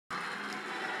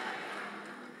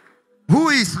Who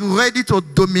is ready to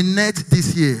dominate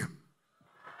this year?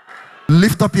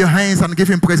 Lift up your hands and give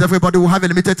him praise. Everybody will have a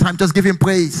limited time. Just give him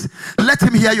praise. Let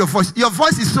him hear your voice. Your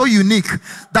voice is so unique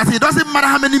that it doesn't matter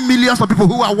how many millions of people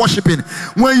who are worshiping.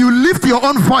 When you lift your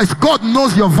own voice, God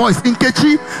knows your voice.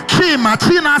 Nkechi, Chima,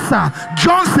 Chinasa,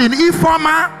 Johnson,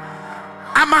 Ifoma,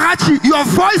 Amarachi, your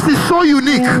voice is so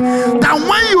unique that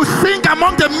when you sing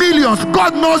among the millions,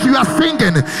 God knows you are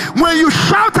singing. When you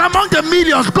shout among the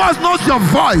millions, God knows your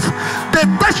voice. The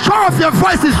texture of your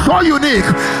voice is so unique.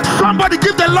 Somebody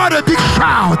give the Lord a big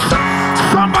shout.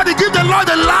 Somebody give the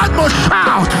Lord a loudmost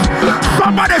shout.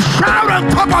 Somebody shout on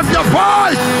top of your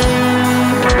voice.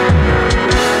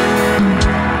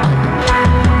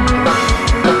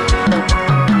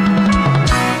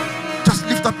 Just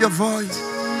lift up your voice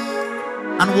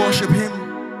and worship him.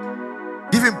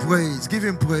 Give him praise. Give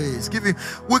him praise. Give him.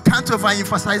 We can't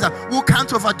overemphasize that. We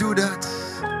can't overdo that.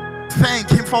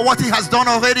 Thank him for what he has done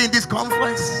already in this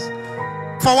conference,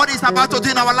 for what he's about to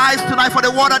do in our lives tonight, for the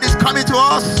word that is coming to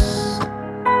us.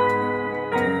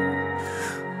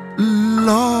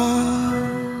 Lord,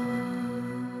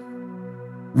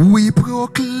 we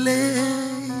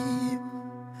proclaim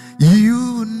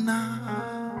you now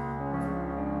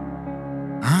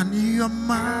and your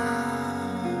mighty.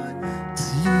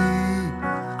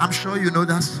 I'm sure you know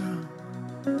that song.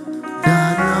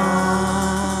 That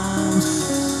awesome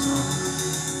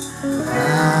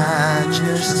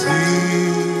majesty.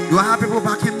 Do I have people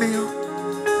backing me up?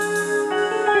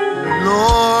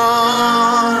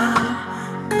 Lord,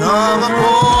 come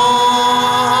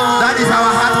upon. That is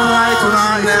our heart cry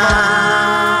tonight.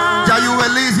 That you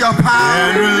release your power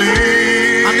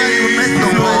and then you make your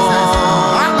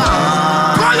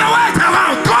presence. Go your way, come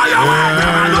on. Go your way, come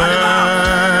on.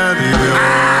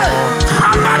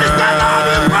 Somebody say, Lord,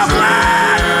 we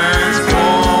proclaim.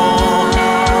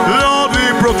 Lord, we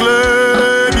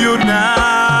proclaim you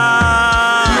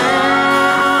now.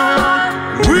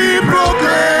 We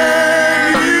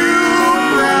proclaim you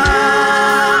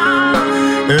now.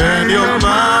 And your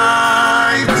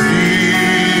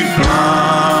mighty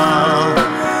power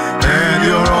and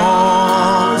your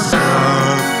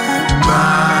awesome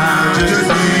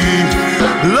majesty.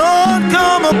 Lord,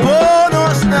 come upon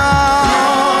us now.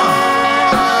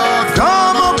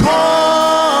 Come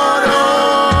upon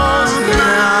us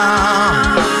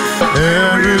now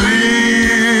and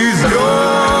release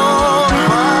your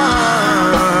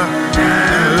power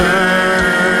and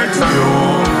let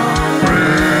your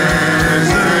presence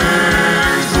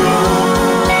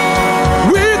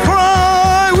flow. We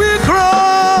cry, we cry.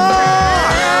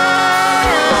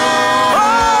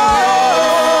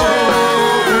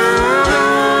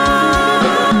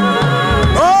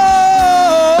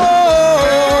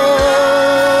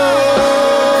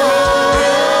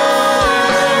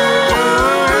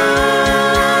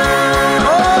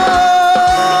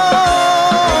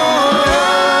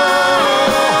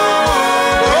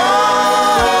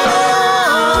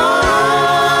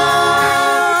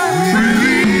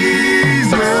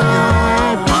 Release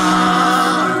your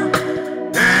power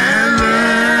and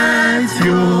let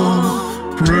your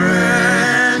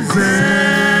presence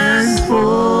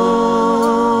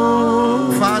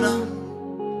fall. Father,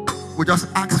 we just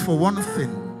ask for one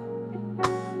thing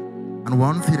and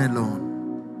one thing alone.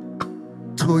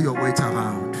 Throw your weight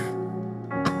around.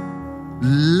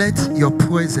 Let your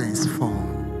presence fall.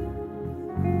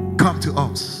 Come to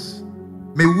us.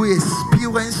 May we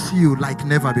experience you like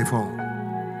never before.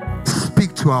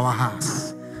 Speak to our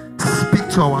hearts. Speak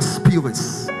to our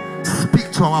spirits.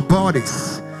 Speak to our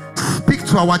bodies. Speak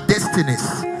to our destinies.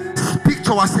 Speak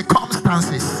to our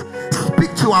circumstances.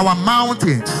 Speak to our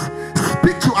mountains.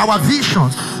 Speak to our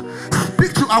visions.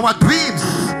 Speak to our dreams.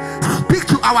 Speak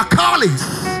to our callings.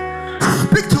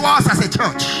 Speak to us as a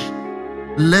church.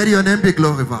 Let your name be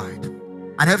glorified.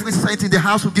 And every saint in the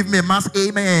house will give me a mass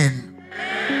amen.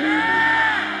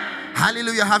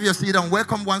 Hallelujah. Have your seat and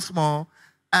welcome once more.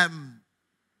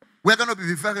 We're going to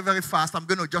be very, very fast. I'm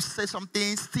going to just say some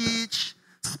things, teach,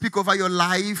 speak over your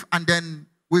life, and then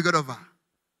we get over.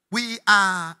 We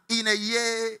are in a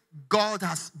year God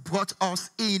has brought us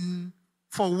in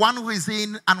for one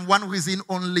reason and one reason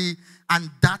only, and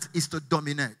that is to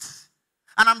dominate.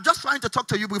 And I'm just trying to talk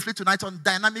to you briefly tonight on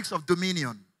dynamics of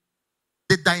dominion.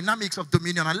 The dynamics of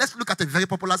dominion. And let's look at a very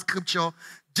popular scripture.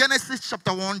 Genesis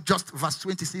chapter 1, just verse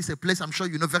 26, a place I'm sure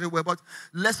you know very well. But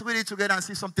let's read it together and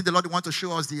see something the Lord wants to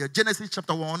show us here. Genesis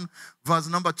chapter 1, verse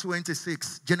number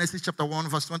 26. Genesis chapter 1,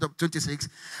 verse 26.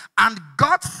 And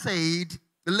God said,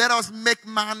 let us make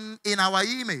man in our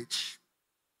image,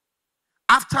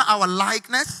 after our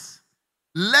likeness.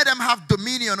 Let them have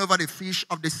dominion over the fish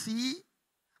of the sea,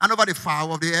 and over the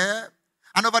fowl of the air,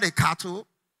 and over the cattle,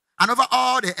 and over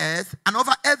all the earth, and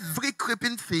over every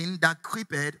creeping thing that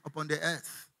creepeth upon the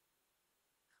earth.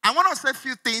 I want to say a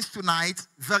few things tonight,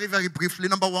 very, very briefly.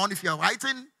 Number one, if you're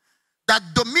writing, that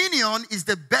dominion is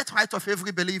the birthright of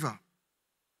every believer.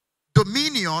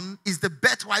 Dominion is the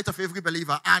birthright of every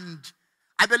believer. And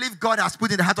I believe God has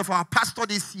put in the heart of our pastor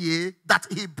this year that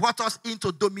he brought us in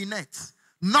to dominate.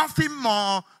 Nothing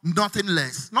more, nothing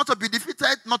less. Not to be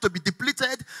defeated, not to be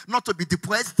depleted, not to be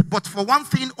depressed, but for one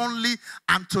thing only,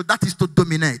 and that is to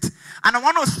dominate. And I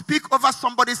want to speak over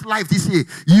somebody's life this year.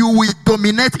 You will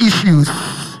dominate issues.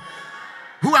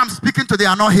 Who I'm speaking to, they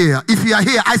are not here. If you are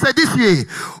here, I said this year,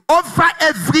 over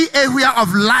every area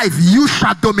of life, you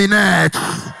shall dominate.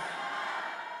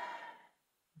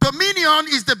 Dominion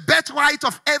is the birthright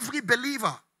of every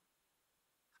believer.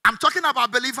 I'm talking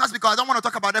about believers because I don't want to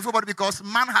talk about everybody, because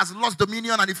man has lost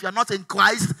dominion, and if you're not in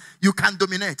Christ, you can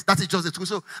dominate. That is just the truth.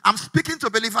 So I'm speaking to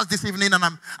believers this evening, and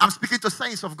I'm speaking to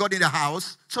saints of God in the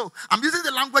house. So I'm using the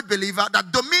language believer,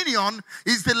 that dominion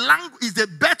is the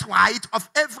birthright of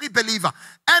every believer.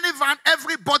 Anyone,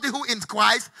 everybody who in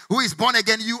Christ, who is born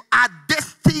again, you are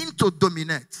destined to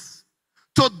dominate.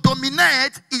 To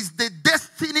dominate is the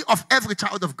destiny of every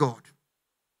child of God.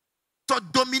 To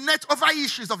dominate over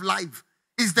issues of life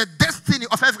is the destiny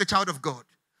of every child of God.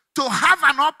 To have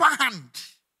an upper hand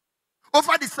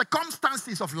over the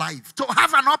circumstances of life, to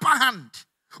have an upper hand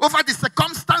over the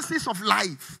circumstances of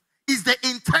life is the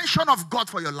intention of God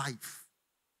for your life.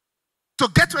 To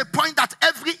get to a point that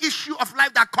every issue of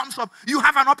life that comes up, you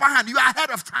have an upper hand. You are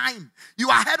ahead of time. You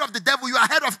are ahead of the devil. You are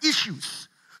ahead of issues.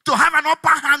 To have an upper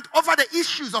hand over the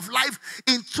issues of life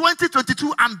in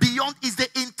 2022 and beyond is the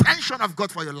intention of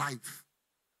God for your life.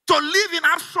 To live in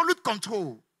absolute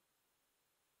control.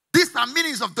 These are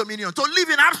meanings of dominion. To live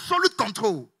in absolute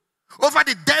control over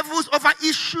the devils, over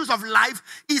issues of life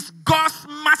is God's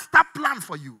master plan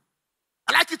for you.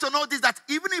 I'd like you to know this, that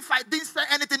even if I didn't say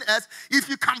anything else, if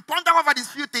you can ponder over these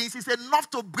few things, it's enough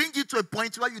to bring you to a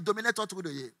point where you dominate all through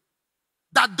the year.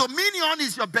 That dominion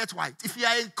is your birthright. If you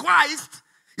are in Christ,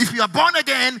 if you are born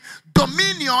again,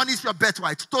 dominion is your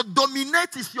birthright. To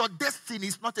dominate is your destiny.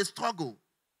 It's not a struggle.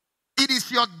 It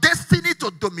is your destiny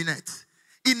to dominate.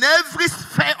 In every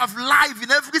sphere of life,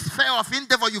 in every sphere of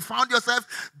endeavor you found yourself,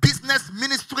 business,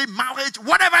 ministry, marriage,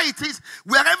 whatever it is,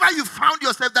 wherever you found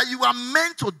yourself, that you are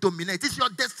meant to dominate. It's your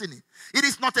destiny. It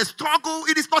is not a struggle.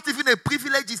 It is not even a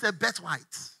privilege. It's a birthright.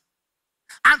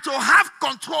 And to have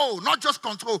control, not just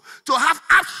control, to have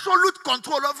absolute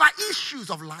control over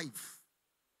issues of life.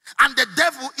 And the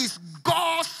devil is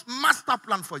God's master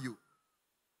plan for you.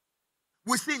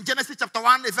 We see in Genesis chapter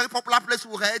 1, a very popular place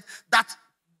we read, that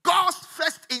God's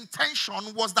first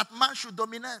intention was that man should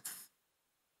dominate.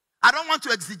 I don't want to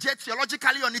exegete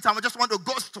theologically on it, I just want to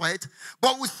go straight.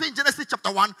 But we see in Genesis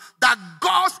chapter 1 that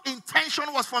God's intention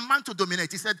was for man to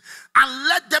dominate. He said, and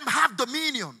let them have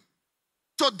dominion.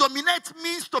 To dominate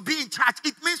means to be in charge.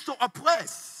 It means to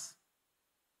oppress.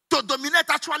 To dominate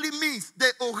actually means,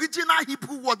 the original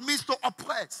Hebrew word means to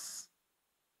oppress.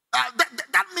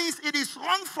 That means it is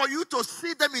wrong for you to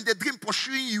see them in the dream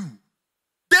pursuing you.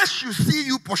 They should see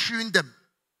you pursuing them.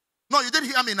 No, you didn't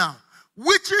hear me now.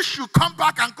 Witches should come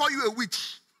back and call you a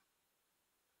witch.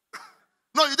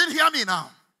 No, you didn't hear me now.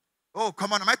 Oh,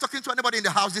 come on. Am I talking to anybody in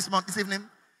the house this evening?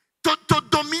 To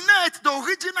dominate, the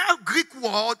original Greek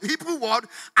word, Hebrew word,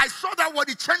 I saw that word,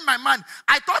 it changed my mind.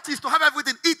 I thought it's to have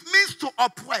everything. It means to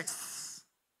oppress.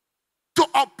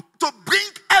 To bring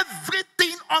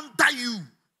everything under you.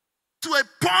 To a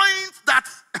point that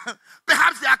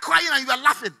perhaps they are crying and you are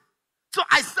laughing. So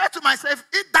I said to myself,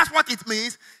 if that's what it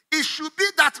means, it should be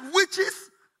that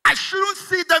witches, I shouldn't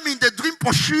see them in the dream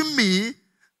pursuing me.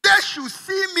 They should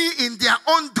see me in their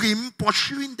own dream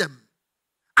pursuing them.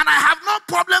 And I have no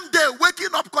problem there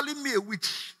waking up calling me a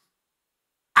witch.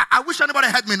 I wish anybody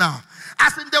heard me now.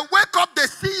 As in they wake up, they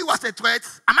see you as a threat.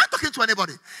 Am I talking to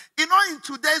anybody? You know, in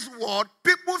today's world,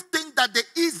 people think that the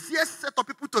easiest set of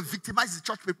people to victimize is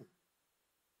church people.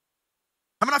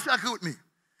 How many of you agree with me?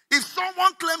 If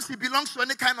someone claims he belongs to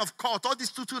any kind of cult, all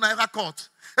these 2 naira cult,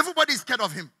 everybody is scared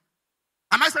of him.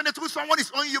 Am I saying the truth? Someone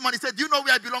is owing you money. He said, do you know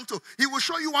where I belong to? He will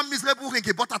show you one miserable ring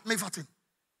he bought at Mevatin.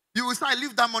 You will say, I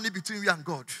leave that money between you and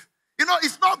God. You know,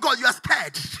 it's not God. You are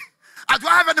scared. Do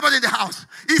I have anybody in the house?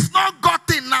 It's not God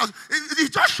thing now. He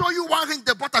just show you one ring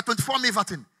they bought at 24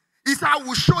 Mevatin. He said, I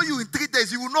will show you in 3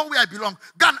 days. You will know where I belong.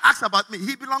 Go and ask about me.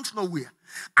 He belongs nowhere.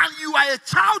 And you are a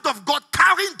child of God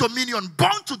carrying dominion,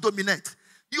 born to dominate.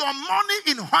 Your money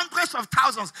in hundreds of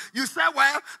thousands. You say,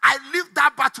 well, I leave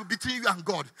that battle between you and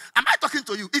God. Am I talking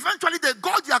to you? Eventually, the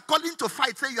God you are calling to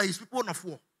fight, say you are his people of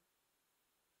war.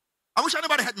 I wish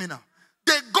anybody heard me now.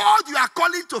 The God you are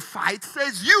calling to fight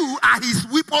says you are his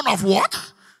weapon of what?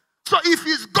 So if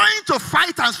he's going to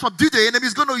fight and subdue the enemy,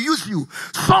 he's going to use you.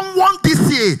 Someone this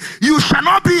year, you shall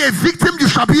not be a victim, you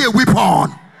shall be a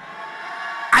weapon.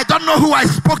 I don't know who I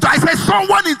spoke to. I said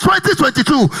someone in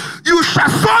 2022, you shall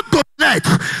so dominate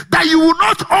that you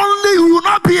will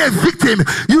not be a victim,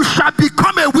 you shall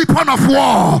become a weapon of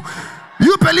war.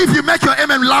 You believe, you make your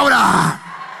amen louder.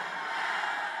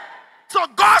 So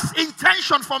God's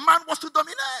intention for man was to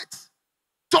dominate,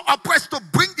 to oppress, to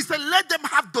bring. He said, let them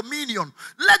have dominion,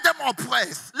 let them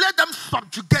oppress, let them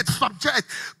subject,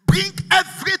 bring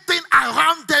everything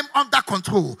around them under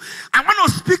control. I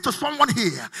want to speak to someone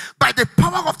here by the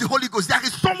power of the Holy Ghost. There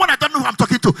is someone, I don't know who I'm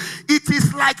talking to. It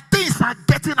is like things are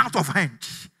getting out of hand.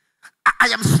 I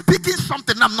am speaking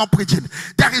something, I'm not preaching.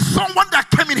 There is someone that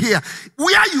came in here.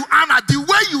 Where you are now, the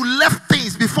way you left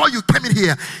things before you came in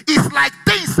here, it's like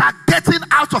things are getting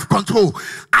out of control.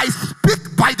 I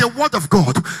speak by the word of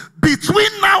God. Between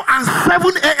now and 7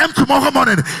 a.m. tomorrow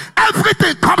morning,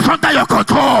 everything comes under your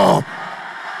control.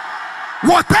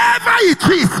 Whatever it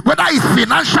is, whether it's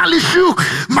financial issue,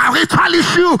 marital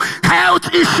issue, health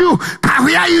issue,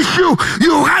 career issue,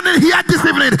 you ran in here this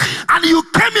evening and you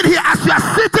came in here as you are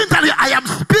sitting there. I am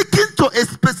speaking to a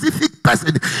specific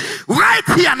person right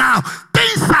here now.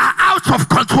 Things are out of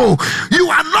control. You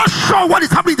are not sure what is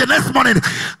happening the next morning.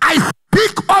 I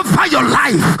speak over your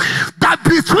life that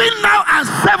between now and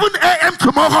 7 a.m.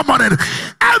 tomorrow morning,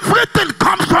 everything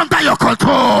comes under your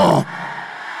control.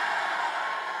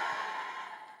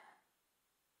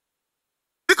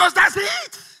 Because that's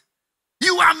it.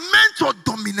 You are meant to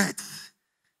dominate.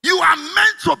 You are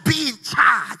meant to be in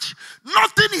charge.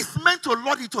 Nothing is meant to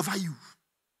lord it over you.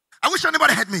 I wish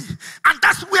anybody heard me. And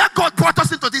that's where God brought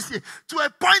us into this year. To a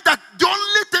point that the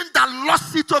only thing that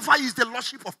lost it over you is the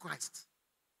Lordship of Christ.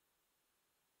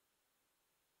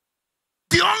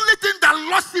 The only thing that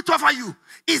lost it over you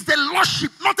is the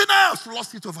Lordship. Nothing else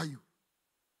lost it over you.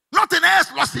 Nothing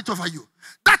else lost it over you.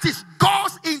 That is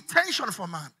God's intention for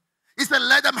man. He said,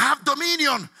 let them have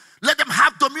dominion. Let them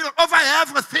have dominion over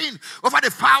everything, over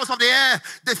the fowls of the air,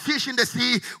 the fish in the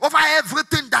sea, over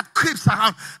everything that creeps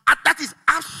around. And that is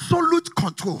absolute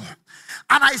control.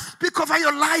 And I speak over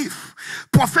your life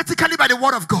prophetically by the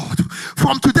word of God.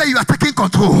 From today, you are taking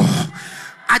control.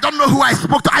 I don't know who I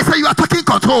spoke to. I say you are taking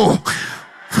control.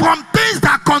 From things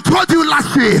that controlled you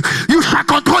last year, you shall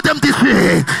control them this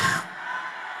year.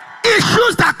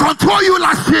 Issues that control you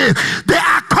last year, they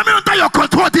are coming under your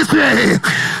control this year.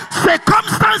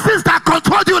 Circumstances that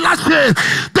controlled you last year,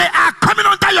 they are coming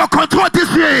under your control this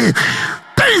year.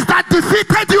 Things that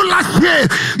defeated you last year,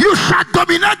 you shall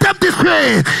dominate them this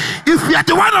year. If you are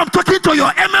the one I'm talking to, your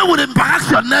amen will embarrass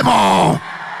your neighbor.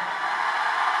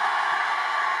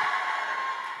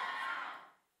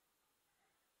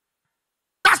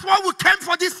 That's what we came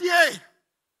for this year.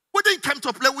 We didn't come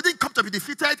to play. We didn't come to be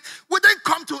defeated. We didn't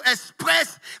come to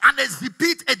express and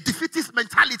exhibit a defeatist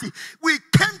mentality. We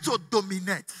came to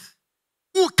dominate.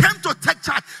 We came to take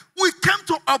charge. We came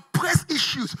to oppress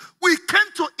issues. We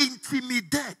came to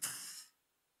intimidate.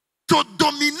 To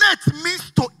dominate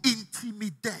means to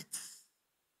intimidate.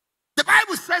 The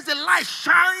Bible says the light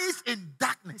shines in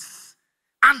darkness,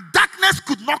 and darkness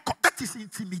could not come. That is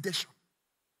intimidation.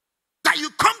 That you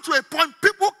come to a point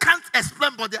people can't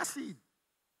explain, but they are seeing.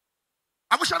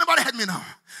 I wish anybody heard me now.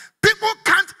 People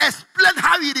can't explain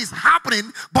how it is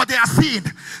happening, but they are seeing.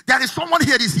 There is someone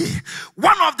here this year.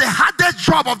 One of the hardest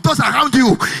jobs of those around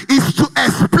you is to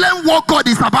explain what God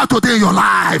is about to do in your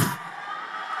life.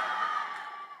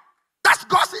 That's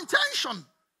God's intention.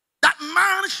 That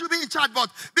man should be in charge. But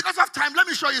because of time, let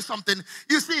me show you something.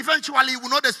 You see, eventually, we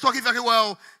know the story very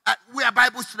well. We are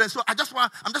Bible students, so I'm just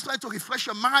trying to refresh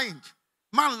your mind.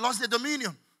 Man lost the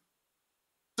dominion.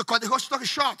 To cut the whole story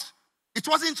short, it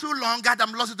wasn't too long.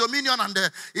 Adam lost the dominion, and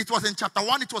it was in chapter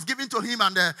 1. It was given to him,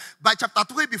 and by chapter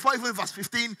 3, before even verse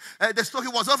 15, the story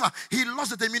was over. He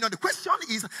lost the dominion. The question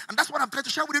is, and that's what I'm trying to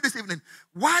share with you this evening,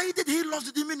 why did he lose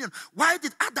the dominion? Why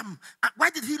did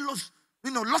he lose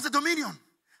the dominion?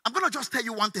 I'm going to just tell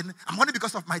you one thing. I'm only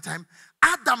because of my time.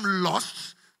 Adam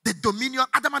lost the dominion.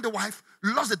 Adam and the wife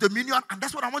lost the dominion, and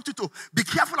that's what I want you to be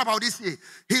careful about this here.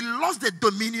 He lost the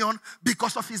dominion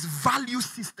because of his value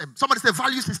system. Somebody say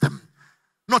value system.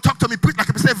 No, talk to me. Preach like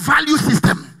I say value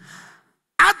system.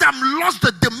 Adam lost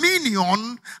the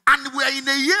dominion, and we're in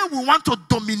a year we want to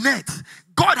dominate.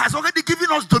 God has already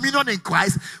given us dominion in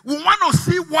Christ. We want to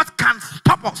see what can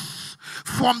stop us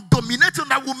from dominating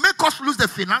that will make us lose the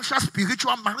financial,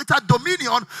 spiritual, marital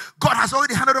dominion God has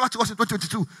already handed over to us in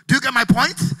 2022. Do you get my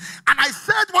point? And I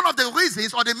said one of the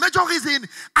reasons, or the major reason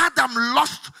Adam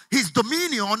lost his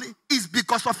dominion is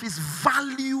because of his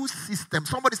value system.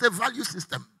 Somebody say value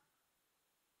system.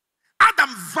 Adam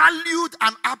valued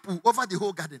an apple over the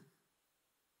whole garden.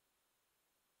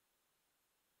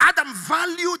 Adam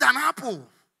valued an apple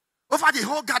over the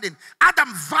whole garden. Adam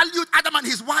and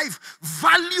his wife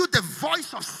valued the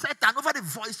voice of Satan over the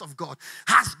voice of God.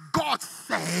 Has God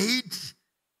said,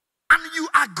 and you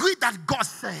agree that God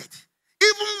said,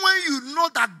 even when you know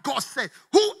that God said,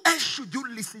 who else should you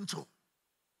listen to?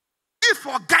 If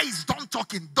a guy is done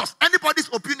talking, does anybody's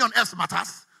opinion else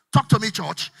matters? Talk to me,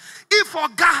 church. If a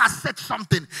guy has said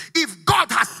something, if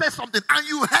God has said something and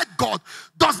you heard God,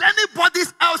 does anybody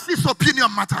else's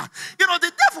opinion matter? You know,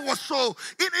 the devil was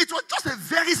it was just a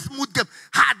very smooth game.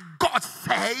 Had God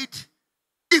said,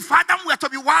 if Adam were to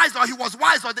be wise, or he was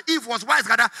wise, or the Eve was wise,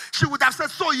 rather, she would have said,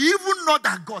 so you even know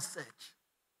that God said.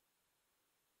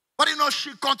 But you know,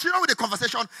 she continued with the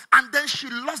conversation and then she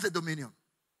lost the dominion.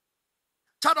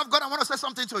 Child of God, I want to say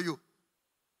something to you.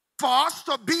 For us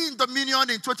to be in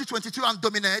dominion in 2022 and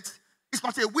dominate, it's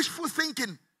not a wishful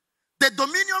thinking. The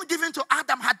dominion given to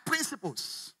Adam had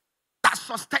principles that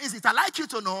sustains it. I'd like you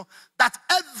to know that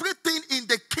everything in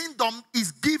the kingdom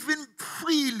is given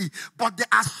freely, but they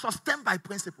are sustained by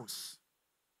principles.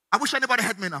 I wish anybody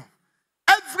heard me now.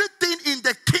 Everything in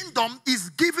the kingdom is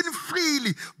given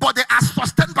freely, but they are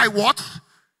sustained by what?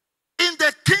 In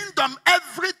the kingdom,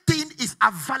 everything is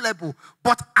available,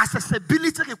 but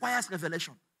accessibility requires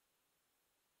revelation.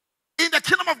 In the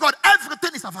kingdom of God,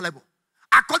 everything is available.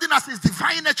 According to his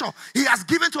divine nature, he has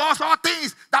given to us all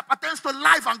things that pertains to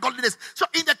life and godliness. So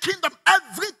in the kingdom,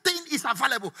 everything is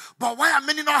available. But why are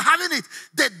many not having it?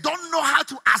 They don't know how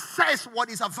to assess what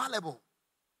is available.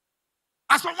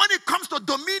 And so when it comes to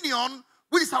dominion,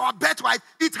 which is our birthright,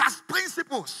 it has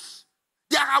principles.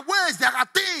 There are ways, there are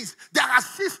things, there are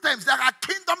systems, there are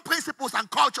kingdom principles and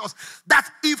cultures that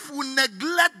if we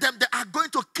neglect them, they are going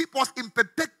to keep us in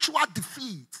perpetual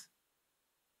defeat.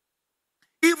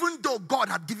 Even though God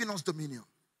had given us dominion.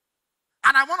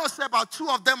 And I want to say about two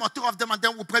of them, and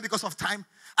then we'll pray because of time.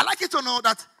 I'd like you to know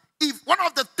that if one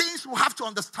of the things we have to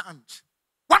understand,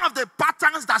 one of the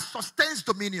patterns that sustains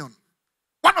dominion,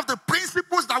 one of the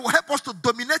principles that will help us to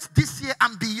dominate this year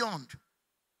and beyond,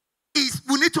 is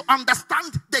we need to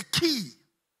understand the key.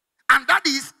 And that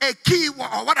is a key,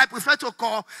 or what I prefer to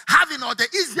call having, or the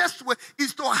easiest way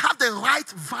is to have the right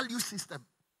value system.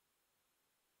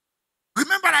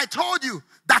 Remember I told you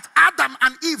that Adam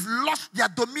and Eve lost their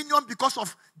dominion because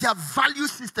of their value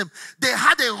system. They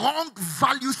had a wrong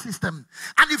value system.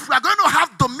 And if we are going to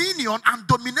have dominion and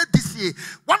dominate this year,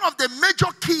 one of the major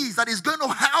keys that is going to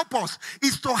help us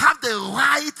is to have the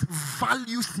right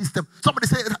value system. Somebody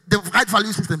say the right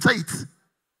value system. Say it.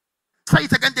 Say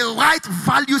it again. The right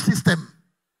value system.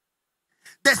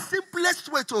 The simplest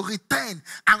way to retain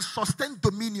and sustain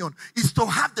dominion is to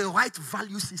have the right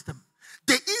value system.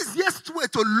 The easiest way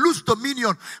to lose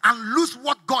dominion and lose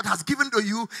what God has given to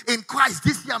you in Christ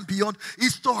this year and beyond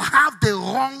is to have the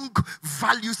wrong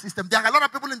value system. There are a lot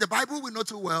of people in the Bible we know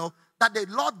too well that the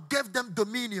Lord gave them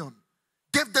dominion,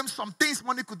 gave them some things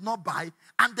money could not buy,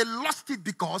 and they lost it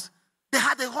because they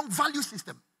had a wrong value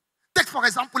system. Take, for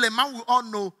example, a man we all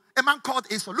know, a man called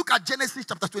Esau. Look at Genesis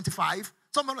chapter 25.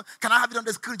 Someone, can I have it on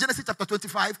the screen? Genesis chapter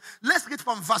 25. Let's read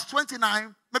from verse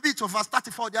 29, maybe to verse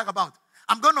 34, thereabout.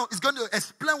 It's going to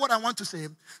explain what I want to say.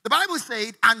 The Bible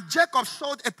said, and Jacob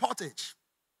sowed a pottage.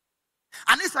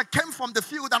 And Esau came from the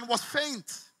field and was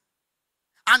faint.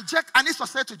 And Esau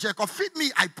said to Jacob, feed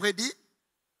me, I pray thee,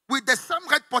 with the same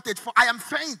red pottage, for I am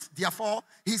faint. Therefore,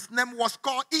 his name was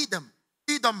called Edom.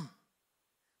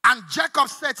 And Jacob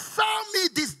said, sell me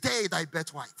this day thy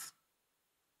birthright.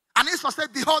 And Esau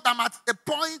said, behold, I'm at a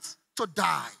point to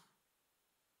die.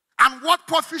 And what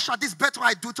profit shall this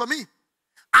birthright do to me?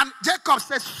 And Jacob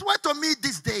said, swear to me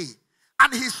this day.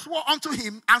 And he swore unto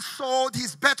him and sold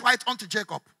his birthright unto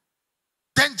Jacob.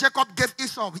 Then Jacob gave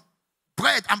Esau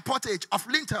bread and pottage of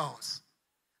lentils.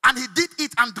 And he did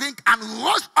eat and drink and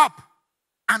rose up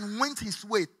and went his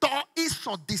way. Though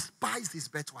Esau despised his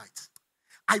birthright.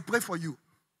 I pray for you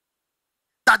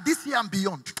that this year and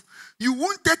beyond, you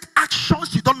won't take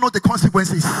actions you don't know the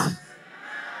consequences.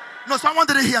 No, someone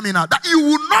didn't hear me now. That you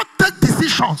will not take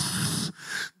decisions.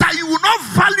 That you will not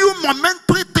value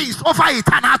momentary things over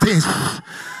eternal things.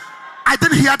 I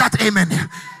didn't hear that amen.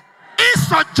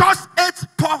 Esau just ate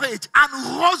porridge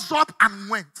and rose up and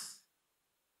went.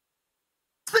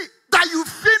 See, that you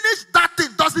finish that thing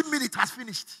doesn't mean it has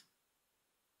finished.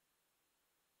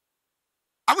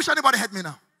 I wish anybody heard me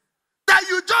now. That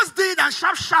you just did and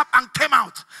sharp and came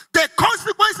out. The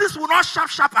consequences will not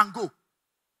sharp and go.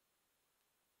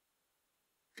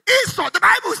 Esau, the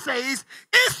Bible says,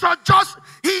 Esau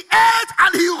he ate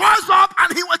and he rose up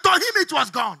and he went to him, it was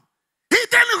gone. He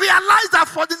then realized that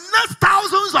for the next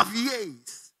thousands of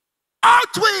years, all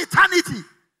through eternity,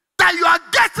 that you are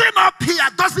getting up here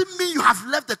doesn't mean you have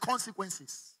left the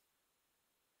consequences.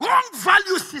 Wrong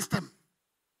value system.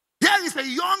 Here is a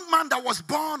young man that was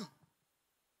born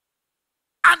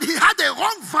and he had a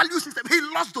wrong value system. He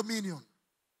lost dominion.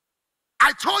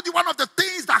 I told you one of the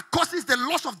things that causes the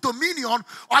loss of dominion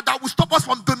or that will stop us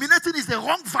from dominating is the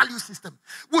wrong value system.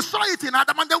 We saw it in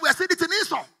Adam and then we are seeing it in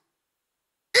Esau.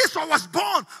 Esau was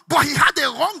born, but he had a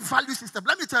wrong value system.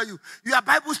 Let me tell you, you are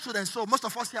Bible students, so most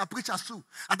of us here are preachers too.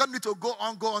 I don't need to go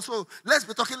on. So let's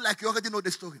be talking like you already know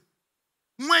the story.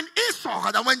 When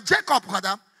Jacob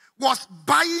was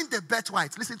buying the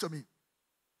birthright, listen to me.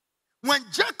 When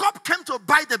Jacob came to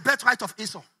buy the birthright of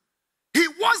Esau, he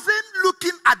wasn't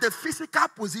looking at the physical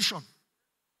position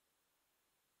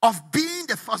of being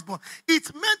the firstborn.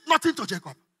 It meant nothing to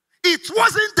Jacob. It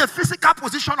wasn't the physical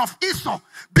position of Esau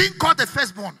being called the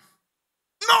firstborn.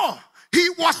 No, he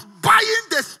was buying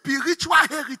the spiritual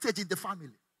heritage in the family.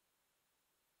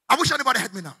 I wish anybody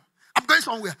heard me now. I'm going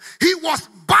somewhere. He was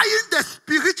buying the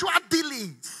spiritual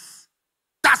dealings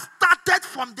that started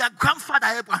from their grandfather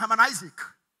Abraham and Isaac.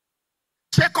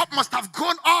 Jacob must have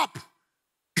grown up.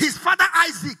 His father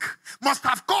Isaac must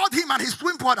have called him and his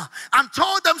twin brother and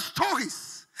told them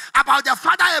stories about their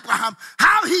father Abraham,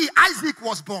 how Isaac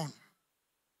was born,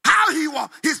 how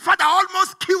his father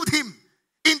almost killed him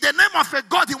in the name of a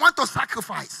God he wanted to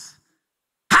sacrifice,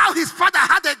 how his father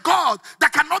had a God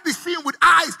that cannot be seen with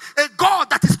eyes, a God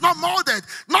that is not molded,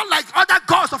 not like other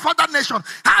gods of other nations,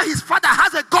 how his father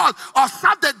has a God or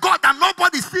served a God that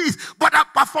nobody sees but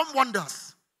that perform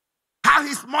wonders, how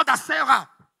his mother Sarah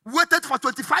waited for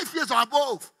 25 years or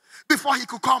above before he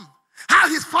could come. How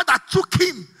his father took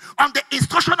him on the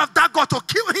instruction of that God to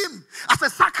kill him as a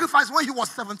sacrifice when he was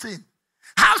 17.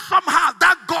 How somehow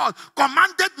that God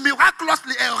commanded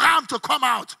miraculously a ram to come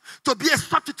out to be a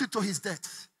substitute to his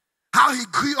death. How he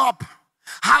grew up.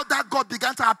 How that God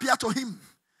began to appear to him.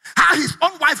 How his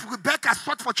own wife Rebecca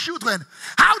sought for children.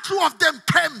 How two of them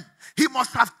came. He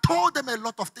must have told them a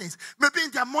lot of things. Maybe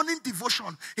in their morning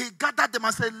devotion, he gathered them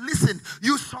and said, listen,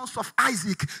 you sons of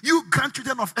Isaac, you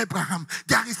grandchildren of Abraham,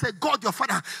 there is a God, your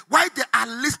father. While they are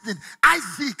listening,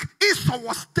 Esau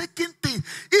was taking things.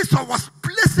 Esau was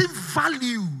placing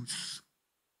values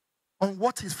on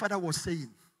what his father was saying.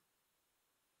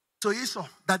 So Esau,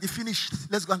 that he finished,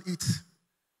 let's go and eat.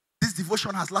 This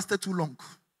devotion has lasted too long.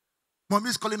 Mommy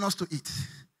is calling us to eat.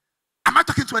 Am I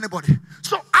talking to anybody?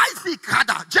 So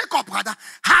Jacob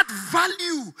had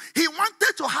value. He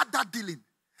wanted to have that dealing.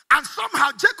 And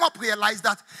somehow Jacob realized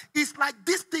that it's like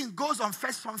this thing goes on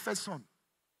first son.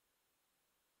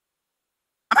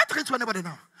 Am I talking to anybody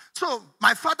now? So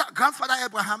my grandfather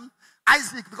Abraham,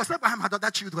 Isaac, because Abraham had other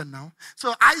children now.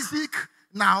 So Isaac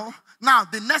now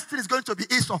the next thing is going to be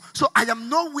Esau. So I am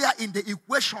nowhere in the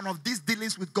equation of these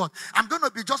dealings with God. I'm going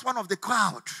to be just one of the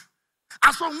crowd.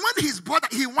 And so when his brother,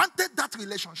 he wanted that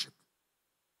relationship.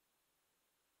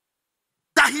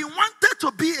 That he wanted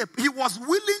to be, he was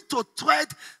willing to trade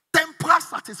temporal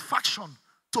satisfaction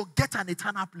to get an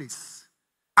eternal place.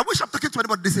 I wish I'm talking to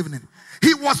anybody this evening.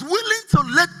 He was willing to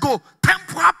let go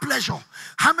temporal pleasure.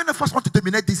 How many of us want to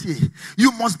dominate this year?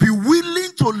 You must be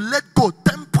willing to let go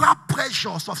temporal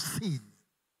pleasures of sin.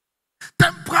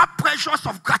 Temporal pleasures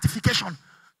of gratification.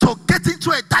 To get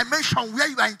into a dimension where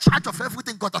you are in charge of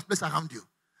everything God has placed around you.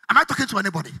 Am I talking to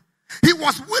anybody? He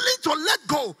was willing to let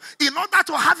go in order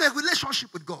to have a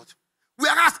relationship with God.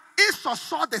 Whereas Esau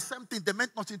saw the same thing, they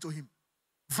meant nothing to him.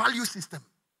 Value system.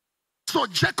 So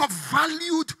Jacob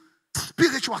valued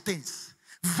spiritual things,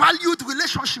 valued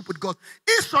relationship with God.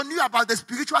 Esau knew about the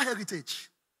spiritual heritage.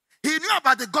 He knew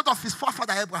about the God of his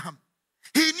forefather Abraham.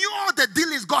 He knew all the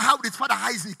dealings God had with his father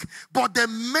Isaac, but they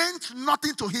meant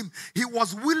nothing to him. He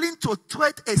was willing to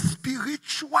trade a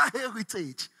spiritual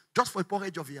heritage just for a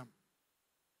porridge of yam.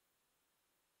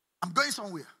 I'm going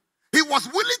somewhere. He was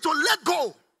willing to let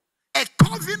go a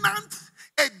covenant,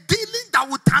 a dealing that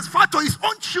would transfer to his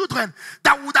own children,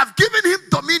 that would have given him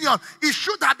dominion. It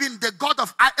should have been the God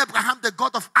of Abraham, the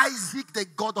God of Isaac, the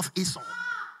God of Esau.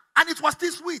 And it was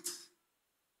still sweet.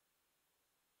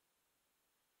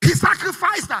 He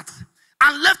sacrificed that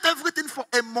and left everything for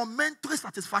a momentary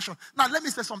satisfaction. Now, let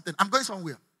me say something. I'm going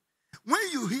somewhere. When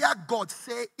you hear God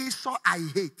say, Esau I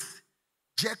hate,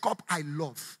 Jacob I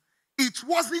love, it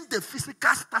wasn't the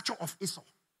physical stature of Esau.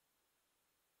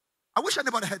 I wish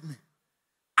anybody heard me.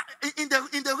 In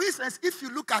the For instance, if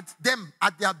you look at them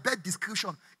at their birth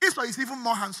description, Esau is even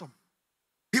more handsome.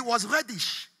 He was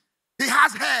reddish. He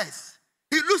has hairs.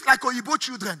 He looks like Oyibo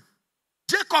children.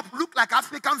 Jacob looked like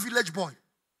African village boy.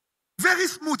 Very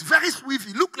smooth, very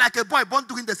swift. Looked like a boy born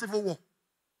during the Civil War.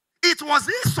 It was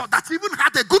Esau that even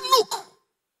had a good look.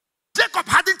 Jacob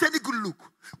hadn't any good look.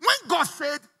 When God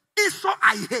said, Esau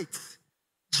I hate,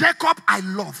 Jacob I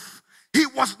love, he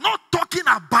was not talking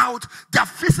about their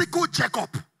physical Jacob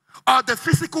or the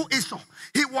physical Esau.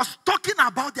 He was talking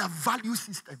about their value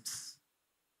systems.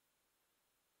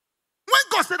 When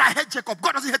God said I hate Jacob,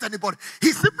 God doesn't hate anybody.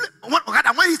 He simply,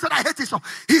 when he said I hate Esau,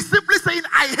 he's simply saying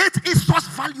I hate Esau's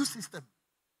value system.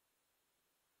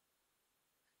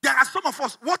 There are some of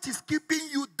us, what is keeping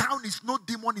you down is no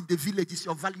demon in the village, it's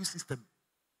your value system.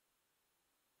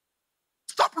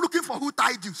 Stop looking for who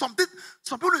tied you. Some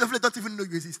people in the village don't even know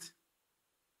you exist.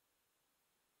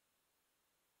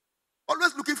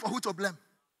 Always looking for who to blame.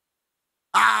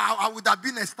 I would have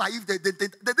been a star if they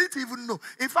didn't even know.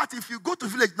 In fact, if you go to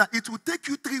village now, it will take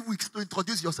you 3 weeks to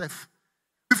introduce yourself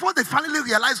before they finally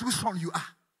realize whose son you are.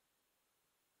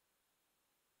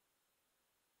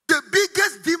 The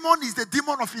biggest demon is the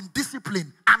demon of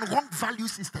indiscipline and wrong value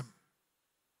system.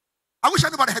 I wish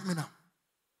anybody heard me now.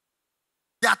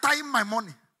 They are tying my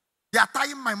money. They are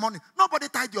tying my money. Nobody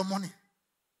tied your money.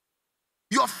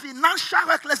 Your financial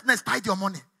recklessness tied your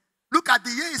money. Look at the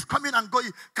year is coming and going.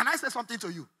 Can I say something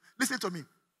to you? Listen to me.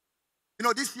 You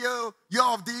know, this year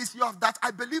of this, year of that,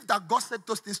 I believe that God said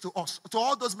those things to us, to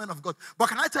all those men of God. But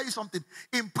can I tell you something?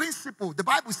 In principle, the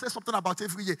Bible says something about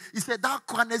every year. It said, thou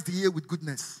crownest the year with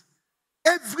goodness.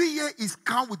 Every year is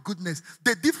crowned with goodness.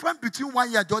 The difference between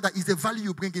one year and the other is the value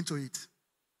you bring into it.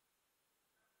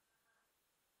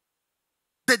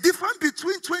 The difference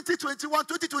between 2021,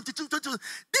 2022, 2022,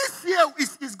 this year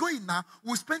is going now.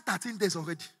 We spent 13 days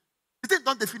already. It ain't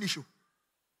done the finish you.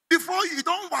 Before you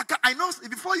don't work out, I know,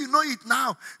 before you know it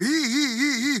now,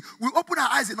 we open our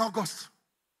eyes in August.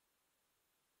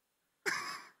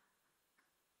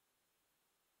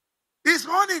 It's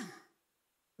running.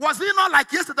 Was it not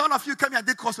like yesterday all of you came here and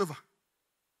did crossover?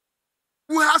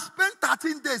 We have spent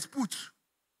 13 days put.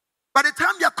 By the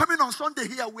time you are coming on Sunday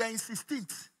here, we are in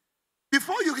 16th.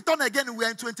 Before you return again, we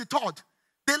are in 23rd.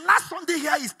 The last Sunday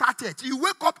here is started. You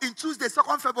wake up in Tuesday,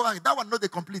 2nd February. That one not the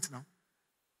complete now.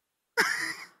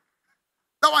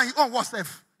 That one on WhatsApp.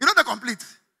 You know the complete.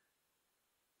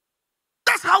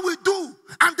 That's how we do.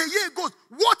 And the year goes.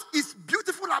 What is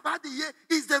beautiful about the year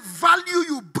is the value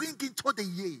you bring into the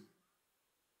year.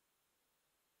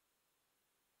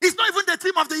 It's not even the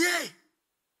theme of the year.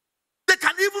 They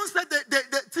can even say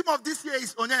the theme of this year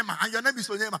is Onyema, and your name is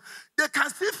Onyema. They can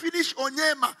still finish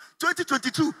Onyema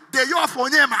 2022, the year of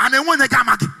Onyema, and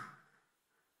then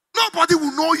nobody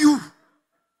will know you.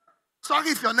 Sorry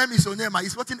if your name is Onyema,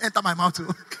 it's what didn't enter my mouth too.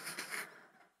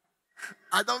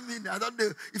 I don't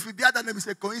know. If the other name is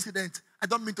a coincidence, I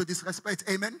don't mean to disrespect.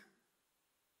 Amen.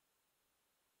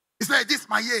 He said, this is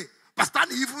my year. Pastor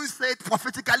even said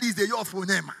prophetically is the year of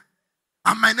Onyema.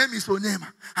 And my name is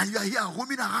Onyema. And you are here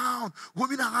roaming around,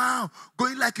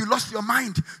 going like you lost your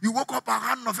mind. You woke up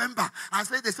around November and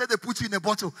they said they put you in a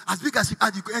bottle. As big as you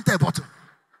are, you could enter a bottle.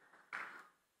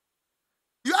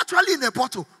 You're actually in a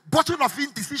bottle. Bottle of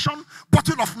indecision,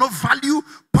 bottle of no value,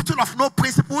 bottle of no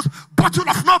principles, bottle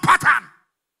of no pattern.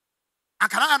 And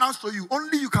can I announce to you,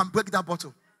 only you can break that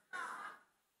bottle.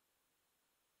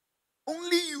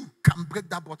 Only you can break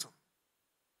that bottle.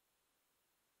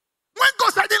 When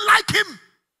God said I didn't like him,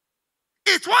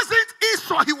 it wasn't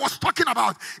Esau he was talking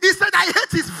about. He said, I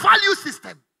hate his value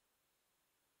system.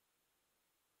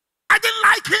 I didn't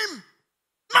like him.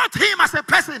 Not him as a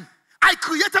person. I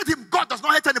created him. God does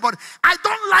not hate anybody. I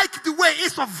don't like the way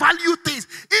Esau value things.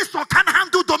 Esau can't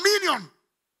handle dominion.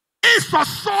 Esau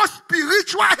saw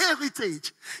spiritual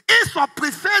heritage. Esau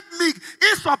preferred me.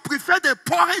 Esau preferred the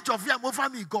porridge of yam over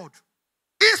me, God.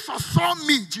 Esau saw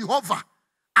me, Jehovah,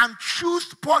 and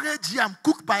chose porridge yam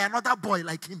cooked by another boy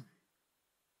like him.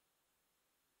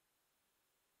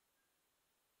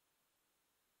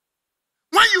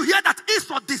 When you hear that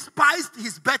Esau despised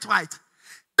his birthright,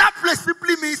 that place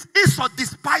simply means Esau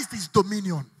despised his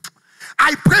dominion.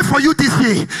 I pray for you this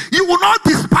year. You will not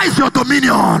despise your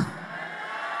dominion.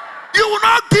 You will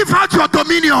not give out your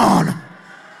dominion.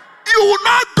 You will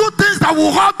not do things that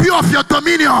will rob you of your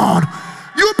dominion.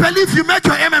 You believe, you make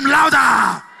your amen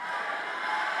louder.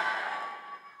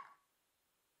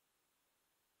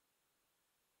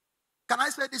 Can I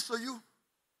say this to you?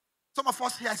 Some of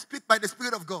us here speak by the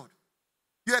Spirit of God.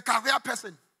 You're a career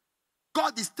person.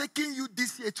 God is taking you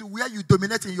this year to where you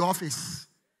dominate in your office.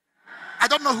 I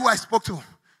don't know who I spoke to.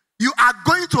 You are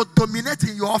going to dominate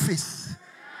in your office.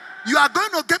 You are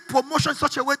going to get promotion in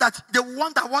such a way that they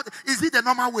wonder, what is it the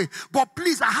normal way? But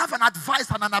please, I have an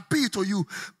advice and an appeal to you.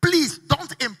 Please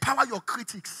don't empower your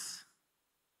critics.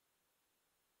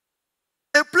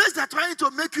 A place they're trying to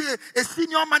make you a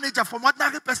senior manager from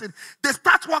ordinary person, they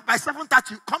start work by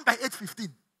 7:30, come by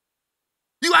 8:15.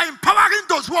 You are empowering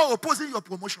those who are opposing your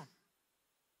promotion.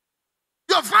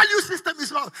 Your value system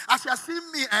is wrong. As you are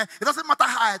seeing me, it doesn't matter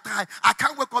how I try. I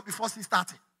can't wake up before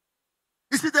 6:30.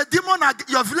 You see, the demon,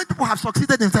 your village people have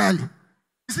succeeded entirely.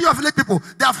 You see, your village people,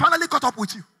 they are finally caught up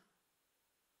with you.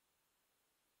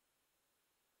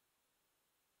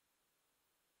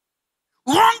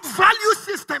 Wrong value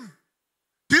system.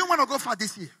 Do you want to go for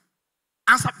this year?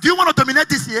 Answer. Do you want to dominate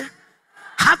this year?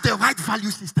 Have the right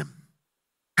value system.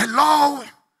 Hello?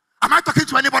 Am I talking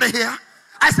to anybody here?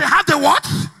 I say, have the what?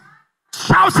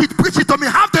 Shout it, preach it to me.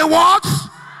 Have the what?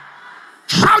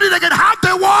 Shout it again. Have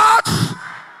the what?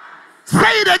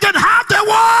 Say it again. Have the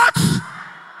what?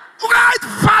 Right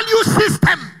value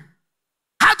system.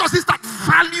 How does it start?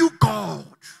 Value God.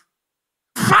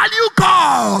 Value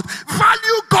God.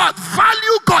 Value God.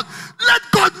 Value God. Let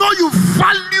God know you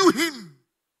value Him.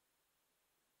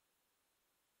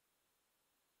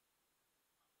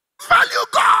 Value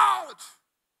God.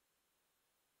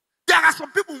 There are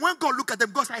some people, when God look at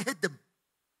them, God says, I hate them.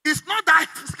 It's not that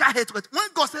physical hatred. When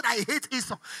God said, I hate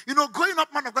Esau, growing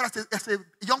up, man of God, as a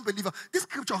young believer, this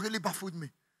scripture really baffled me.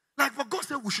 Like, for God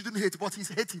said we shouldn't hate, but He's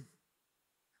hating.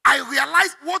 I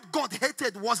realized what God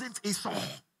hated wasn't Esau.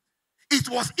 It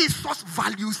was Esau's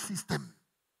value system.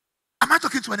 Am I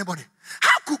talking to anybody?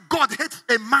 How could God hate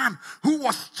a man who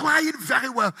was trying very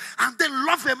well and then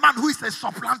love a man who is a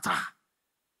supplanter?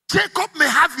 Jacob may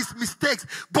have his mistakes,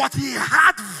 but he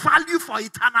had value for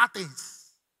eternal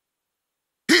things.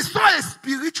 He saw a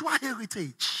spiritual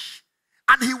heritage,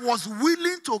 and he was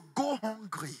willing to go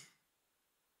hungry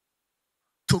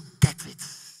to get it.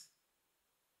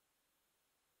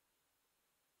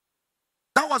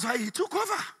 That was why he took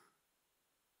over.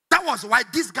 That was why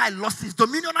this guy lost his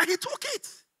dominion and he took it.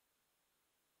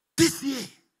 This year,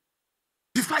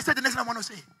 before I say the next thing I want to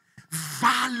say,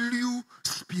 value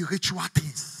spiritual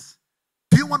things.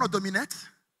 Do you want to dominate?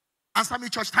 Answer me,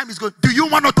 church. Time is going. Do you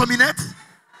want to dominate?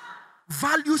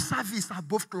 Value service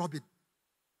above clubbing.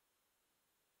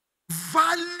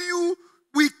 Value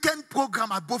weekend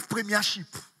program above premiership.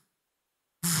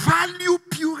 Value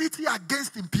purity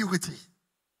against impurity.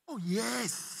 Oh,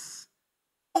 yes.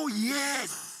 Oh,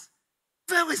 yes.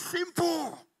 Very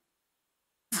simple.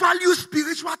 Value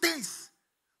spiritual things.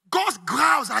 God's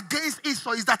grounds against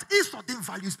Esau is that Esau didn't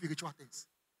value spiritual things.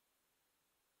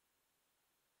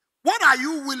 What are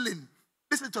you willing?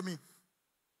 Listen to me.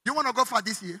 Do you want to go for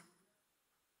this year?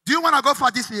 Do you want to go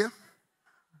for this year?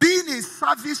 Being in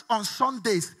service on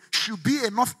Sundays should be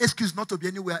enough excuse not to be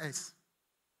anywhere else.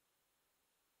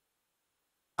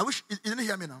 I wish you didn't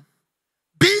hear me now.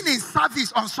 Being in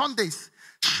service on Sundays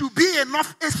should be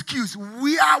enough excuse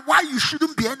why you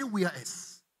shouldn't be anywhere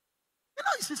else.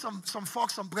 You see some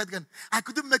folks, some brethren. I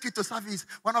couldn't make it to service.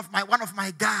 One of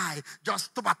my guy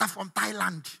just Tobata from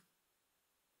Thailand.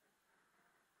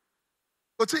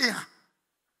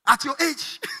 At your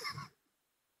age.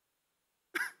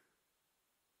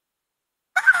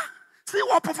 See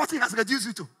what poverty has reduced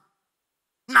you to.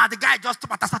 Now the guy just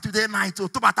Tobata Saturday night or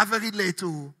Tobata very late.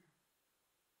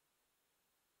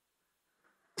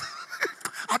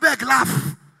 I beg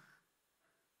laugh.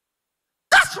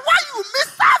 That's why you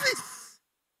miss service.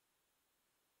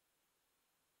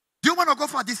 Do you want to go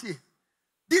for this year?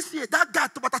 This year, that guy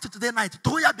Tobata today night,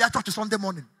 Toya be at church Sunday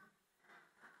morning.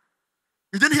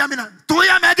 You didn't hear me now?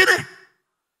 Toya megini.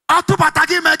 Tobata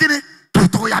gi megini.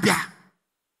 Toya bia.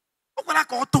 We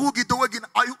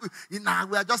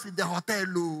are just in the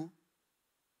hotel.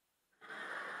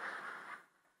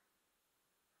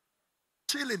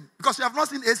 Chilling. Because you have not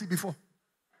seen AC before.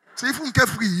 So if you get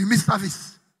free, you miss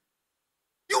service.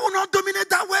 You will not dominate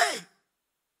that way.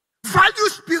 Value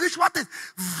spiritual things.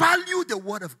 Value the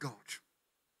word of God.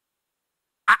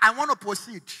 I want to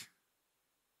proceed.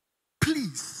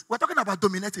 Please. We're talking about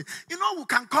dominating. We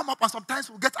can come up and sometimes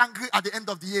we'll get angry at the end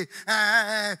of the year.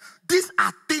 These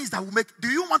are things that will make. Do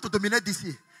you want to dominate this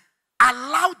year?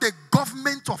 Allow the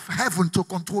government of heaven to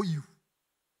control you.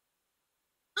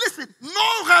 Listen,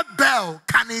 no rebel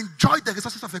can enjoy the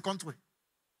resources of a country.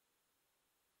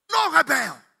 No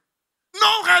rebel.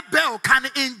 No rebel can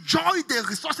enjoy the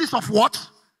resources of what?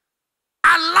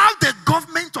 Allow the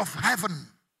government of heaven.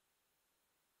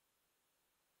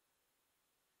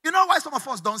 You know why some of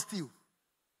us don't steal?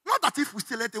 Not that if we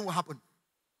steal, anything will happen.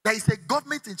 There is a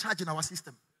government in charge in our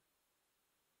system.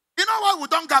 You know why we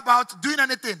don't go about doing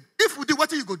anything? If we do, what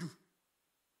do you go do?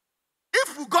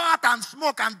 If you go out and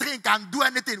smoke and drink and do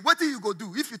anything, what do you go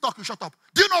do? If you talk, you shut up.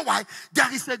 Do you know why?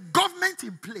 There is a government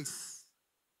in place.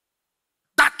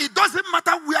 That it doesn't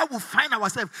matter where we find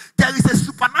ourselves. There is a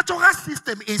supernatural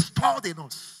system installed in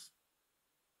us.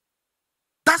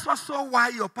 That's why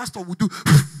your pastor will do,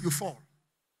 you fall.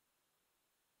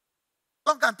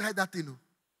 Don't go and try that thing.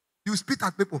 You spit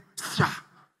at people.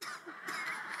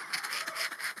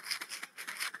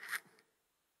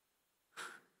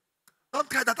 Don't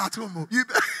try that at home. You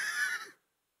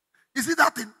see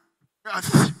that thing?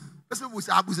 Person will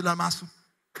say, Abuzilamasu.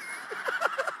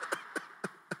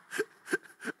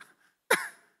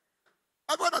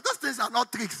 Those things are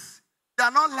not tricks. They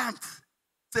are not lamps.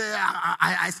 Say,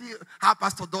 I see how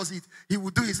pastor does it. He will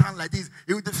do his hand like this.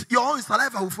 He will do, your own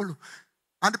saliva will follow.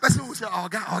 And the person will say, oh,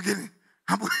 God, give me.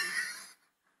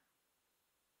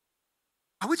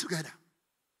 Are we together?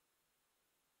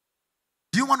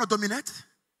 Do you want to dominate?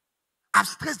 I've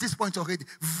stressed this point already.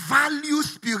 Value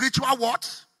spiritual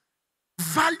what?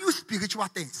 Value spiritual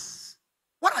things.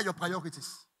 What are your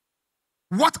priorities?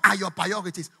 What are your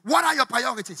priorities? What are your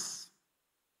priorities?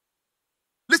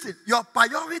 Listen, your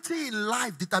priority in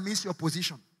life determines your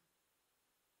position.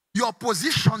 Your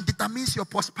position determines your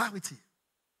prosperity.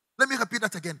 Let me repeat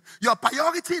that again. Your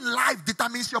priority in life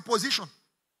determines your position.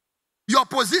 Your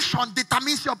position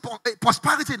determines your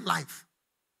prosperity in life.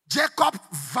 Jacob's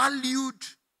value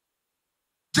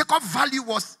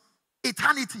was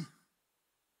eternity,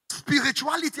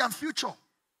 spirituality, and future.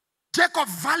 Jacob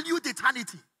valued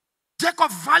eternity. Jacob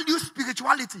valued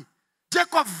spirituality.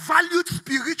 Jacob valued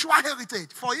spiritual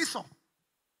heritage. For Esau,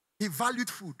 he valued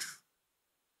food.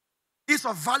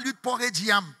 Esau valued porridge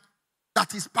yam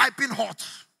that is piping hot.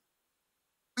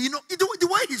 You know, the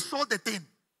way he saw the thing.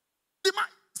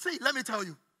 See, let me tell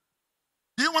you.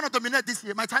 Do you want to dominate this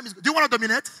year? My time is good. Do you want to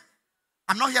dominate?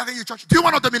 I'm not hearing you, church. Do you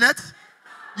want to dominate?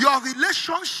 Your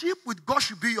relationship with God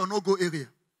should be your no-go area.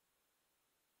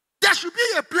 There should be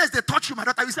a place they touch you, my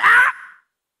daughter. You say,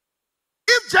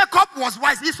 If Jacob was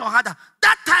wise, Esau harder.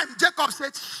 That time, Jacob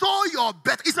said, sow your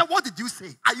bet. He said, what did you say?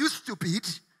 Are you stupid?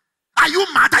 Are you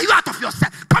mad? Are you out of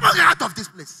yourself? Come on, get out of this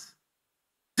place.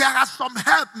 There are some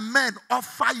help men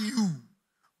offer you.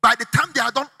 By the time they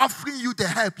are done offering you the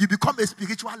help, you become a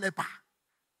spiritual leper.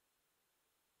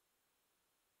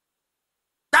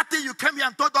 That thing you came here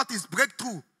and thought that is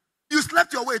breakthrough. You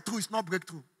slept your way through, it's not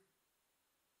breakthrough.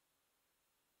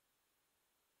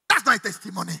 That's not a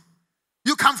testimony.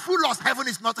 You can fool us, heaven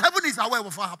is not. Heaven is aware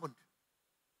of what happened.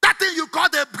 That thing you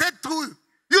called a breakthrough,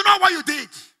 you know what you did.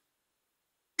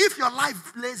 If your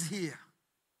life plays here,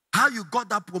 how you got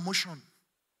that promotion,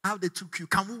 how they took you,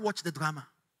 can we watch the drama?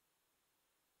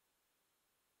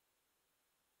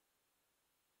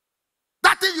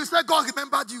 That thing you said God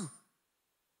remembered you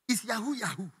is Yahoo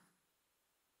Yahoo.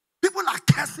 People are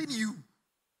cursing you.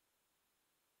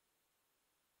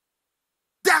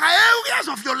 There are areas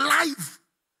of your life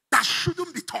that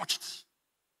shouldn't be touched.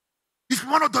 If you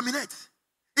want to dominate.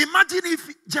 Imagine if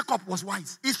Jacob was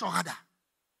wise. Esau rather.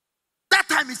 That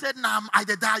time he said, nah, I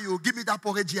did die you. Give me that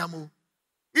porridge yamo.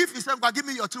 If he said, well, give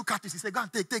me your 2 cattle, he said, go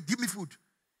and take, give me food.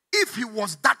 If he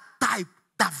was that type,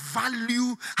 that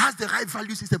value, has the right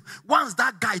value system, once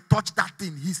that guy touched that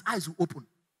thing, his eyes will open.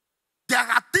 There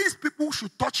are things people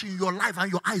should touch in your life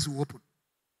and your eyes will open.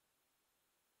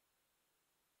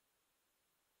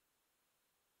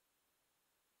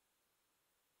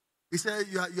 He said,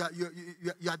 you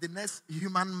are the next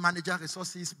human manager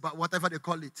resources, but whatever they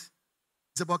call it.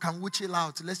 He said, but can we chill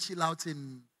out? Let's chill out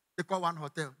in, they call one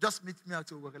hotel. Just meet me at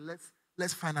work.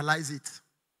 Let's finalize it.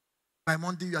 By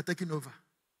Monday, you are taking over.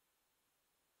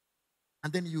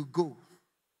 And then you go.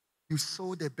 You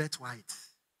sow the birthright.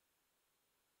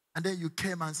 And then you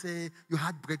came and say, you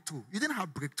had breakthrough. You didn't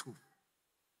have breakthrough.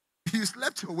 You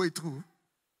slept your way through.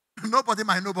 Nobody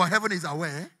might know, but heaven is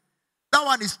aware. That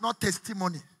one is not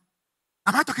testimony.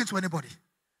 Am I talking to anybody?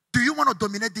 Do you want to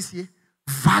dominate this year?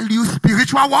 Value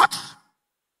spiritual what?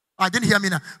 I didn't hear me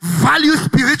now. Value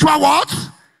spiritual what?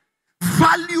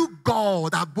 Value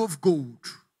God above gold.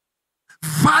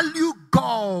 Value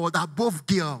God above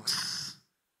girls.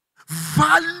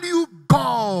 Value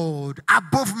God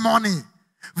above money.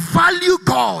 Value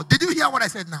God. Did you hear what I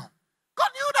said now? God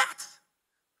knew that.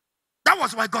 That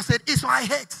was why God said, Esau I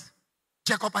hate,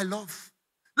 Jacob I love.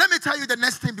 Let me tell you the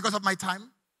next thing because of my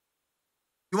time.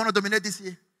 You want to dominate this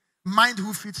year? Mind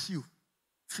who feeds you.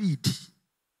 Feed.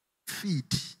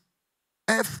 Feed.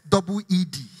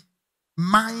 F-E-E-D.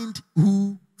 Mind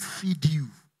who feed you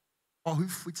or who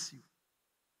feeds you.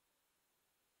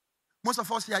 Most of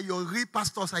us here, your real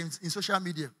pastors are in social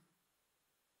media.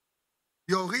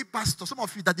 Your real pastor, some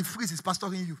of you that the freeze is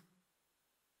pastoring you.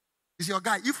 It's your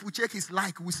guy. If we check his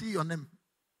like, we see your name.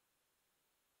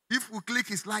 If we click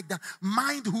his like, that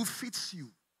mind who fits you.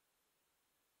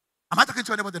 Am I talking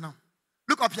to anybody now?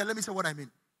 Look up here. Let me say what I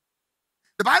mean.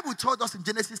 The Bible told us in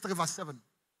Genesis 3 verse 7.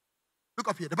 Look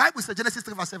up here. The Bible said, Genesis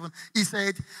 3 verse 7, he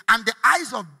said, and the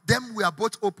eyes of them were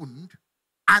both opened,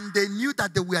 and they knew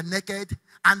that they were naked,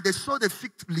 and they sewed the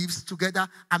fig leaves together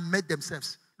and made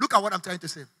themselves. Look at what I'm trying to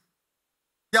say.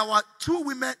 There were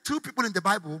two people in the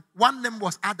Bible. One name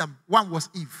was Adam, one was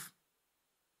Eve.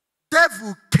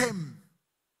 Devil came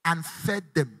and fed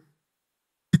them.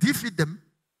 Did he feed them?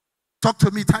 Talk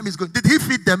to me, time is going. Did he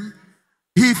feed them?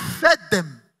 He fed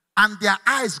them, and their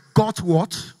eyes got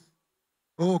what?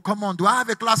 Oh, come on. Do I have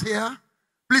a class here?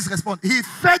 Please respond. He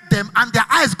fed them, and their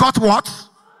eyes got what?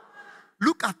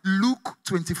 Look at Luke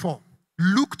 24.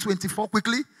 Luke 24,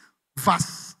 quickly.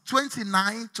 Verse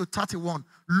 29 to 31.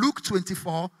 Luke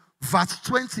 24, verse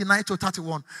 29 to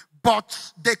 31.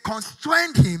 But they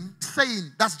constrained him,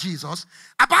 saying, that's Jesus,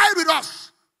 abide with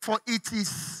us, for it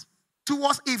is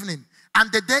towards evening,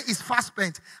 and the day is fast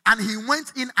spent. And he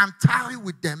went in and tarried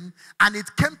with them. And it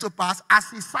came to pass, as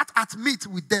he sat at meat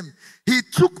with them, he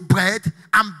took bread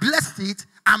and blessed it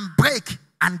and brake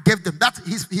and gave them. That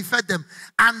he fed them.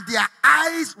 And their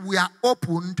eyes were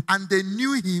opened, and they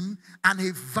knew him, and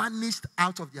he vanished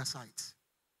out of their sight.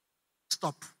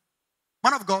 Stop.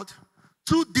 Man of God,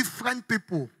 two different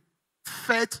people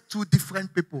fed two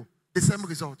different people. The same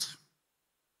result.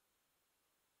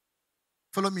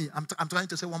 Follow me. I'm trying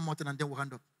to say one more thing and then we'll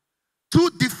hand up. Two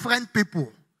different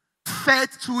people fed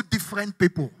two different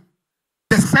people.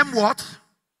 The same what?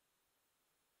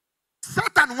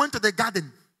 Satan went to the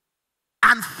garden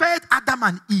and fed Adam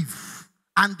and Eve,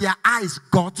 and their eyes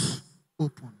got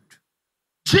opened.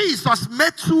 Jesus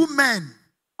met two men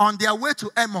on their way to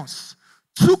Emmaus,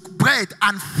 took bread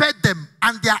and fed them,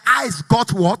 and their eyes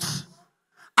got what?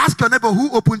 Ask your neighbor,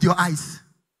 who opened your eyes?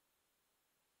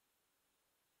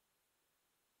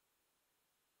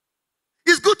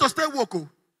 It's good to stay woke.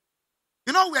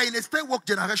 You know, we are in a stay woke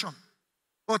generation.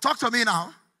 Oh, talk to me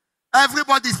now.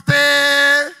 Everybody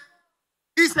stay.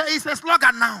 It's a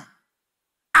slogan now.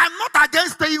 I'm not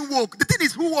against staying woke. The thing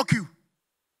is, who woke you?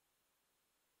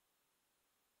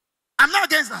 I'm not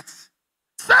against that.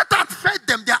 Satan fed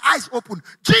them, their eyes open.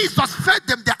 Jesus fed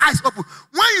them, their eyes open.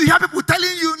 When you hear people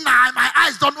telling you, nah, my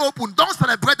eyes don't open, don't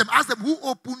celebrate them. Ask them, who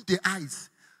opened their eyes?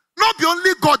 Not the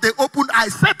only God they open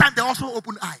eyes. Satan, they also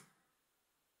open eye.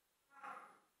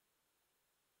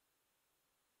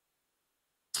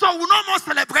 So we no more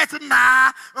celebrating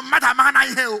now.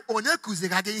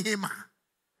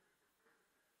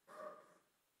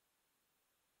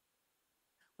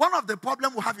 One of the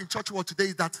problems we have in church world today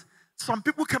is that some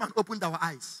people came and opened our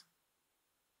eyes.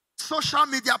 Social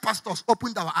media pastors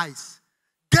opened our eyes.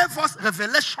 Gave us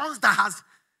revelations that has,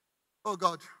 oh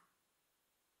God,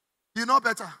 you know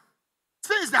better.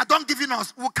 Since they are done giving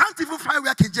us, we can't even find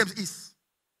where King James is.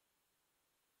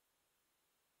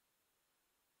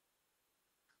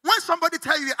 When somebody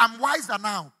tells you, I'm wiser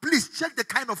now, please check the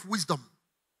kind of wisdom.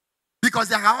 Because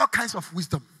there are all kinds of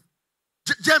wisdom.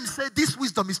 James said this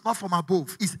wisdom is not from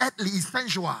above. It's earthly, it's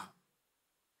sensual.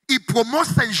 It promotes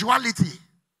sensuality.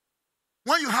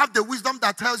 When you have the wisdom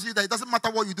that tells you that it doesn't matter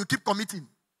what you do, keep committing.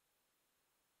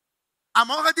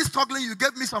 I'm already struggling. You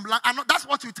gave me some land. That's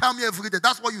what you tell me every day.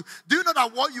 That's what you... Do you know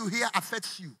that what you hear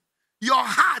affects you? Your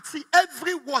heart, see,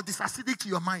 every word is acidic to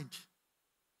your mind.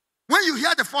 When you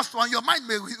hear the first one, your mind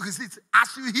may resist.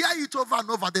 As you hear it over and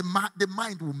over, the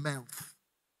mind will melt.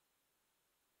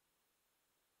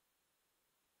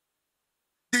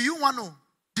 Do you want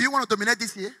to dominate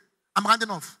this year? I'm rounding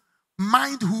off.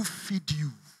 Mind who feed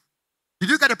you. Did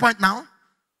you get the point now?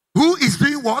 Who is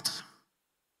doing what?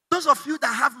 Those of you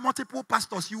that have multiple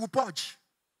pastors, you will purge.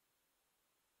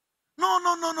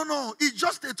 No. It's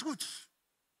just the truth.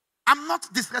 I'm not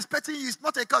disrespecting you. It's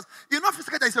not a curse. You know,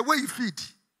 physically, there is a way you feed.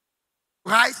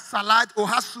 Rice, salad,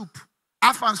 oha soup,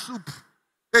 afan soup,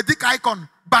 a dick icon,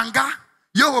 banga,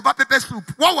 Yoruba pepper soup.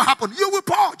 What will happen? You will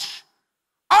purge.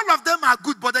 All of them are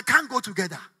good, but they can't go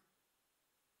together.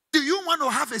 Do you want to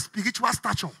have a spiritual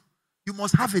stature? You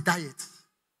must have a diet.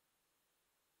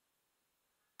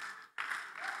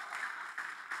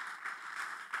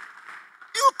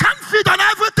 You can't feed on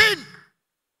everything.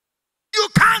 You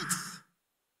can't.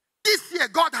 This year,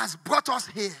 God has brought us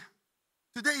here.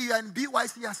 Today, you are in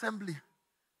BYC Assembly.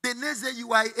 The next day,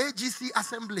 you are in AGC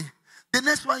Assembly. The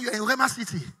next one, you are in Rema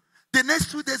City. The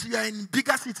next 2 days, you are in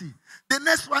bigger city. The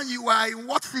next one, you are in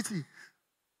what city?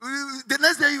 The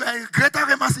next day, you are in greater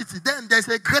Rema City. Then there's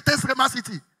a greatest Rema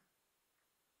City.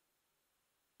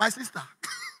 My sister.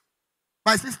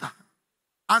 My sister.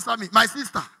 Answer me. My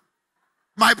sister.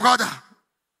 My brother.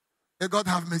 May God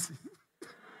have mercy.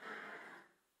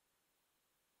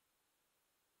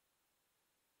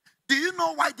 Do you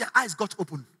know why their eyes got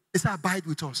open? They said, abide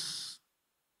with us.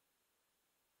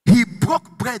 He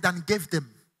broke bread and gave them.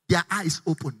 Their eyes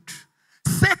opened.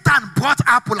 Satan brought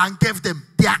apple and gave them.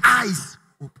 Their eyes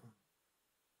opened.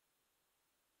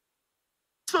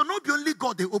 So not be only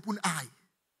God, they open eye.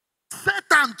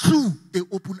 Satan too, they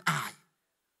open eye.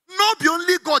 Not be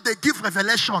only God, they give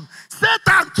revelation.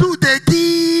 Satan too, they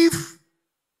give.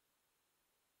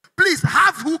 Please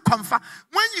have who confirm.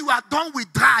 When you are done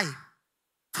with dry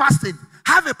fasting,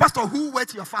 have a pastor who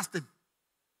wet your fasting.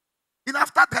 And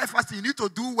after dry fasting, you need to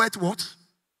do wet what?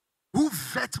 Who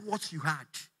vet what you had?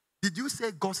 Did you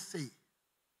say God say?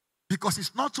 Because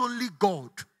it's not only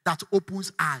God that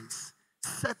opens eyes.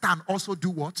 Satan also do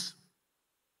what?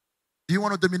 Do you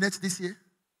want to dominate this year?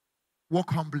 Walk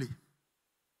humbly.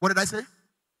 What did I say?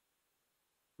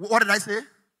 What did I say?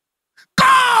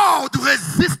 God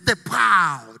resists the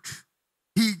proud.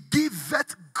 He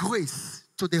giveth grace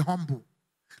to the humble.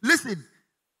 Listen,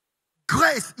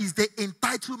 grace is the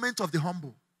entitlement of the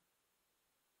humble.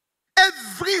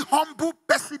 Every humble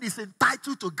person is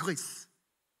entitled to grace.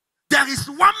 There is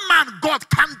one man God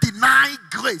can't deny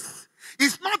grace.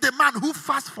 It's not the man who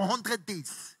fasts for 100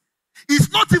 days.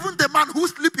 It's not even the man who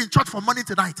sleep in church from morning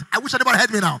to night. I wish anybody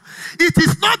heard me now. It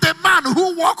is not the man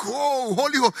who walk, oh,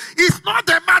 holy, oh. It's not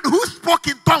the man who spoke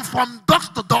in tongues from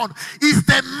dusk to dawn. It's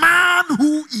the man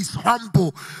who is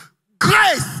humble.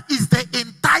 Grace is the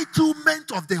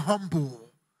entitlement of the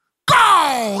humble.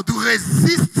 God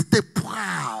resists the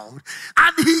proud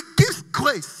and he gives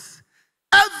grace.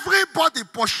 Everybody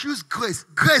pursues grace.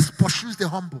 Grace pursues the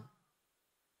humble.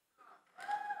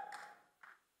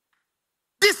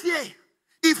 This year,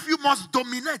 if you must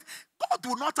dominate, God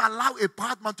will not allow a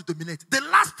proud man to dominate. The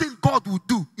last thing God will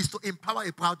do is to empower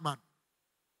a proud man.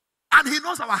 And he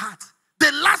knows our heart.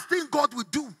 The last thing God will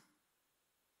do,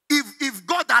 if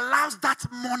God allows that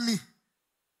money,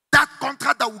 that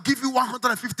contract that will give you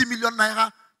 150 million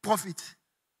naira profit,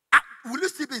 will you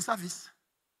still be in service?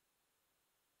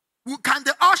 Can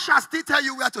the usher still tell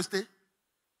you where to stay?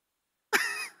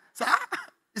 Sir?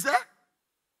 Is there?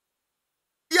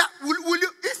 Yeah, will you?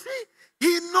 You see,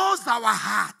 he knows our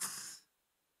hearts.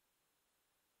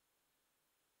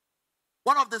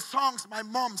 One of the songs my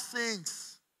mom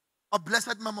sings of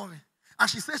blessed memory, and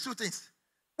she says two things.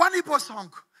 One Igbo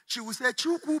song, she will say,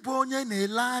 Chukwu bonye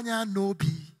nelanya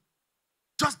nobi.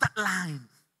 Just that line.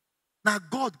 Now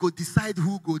God go decide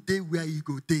who go there, where he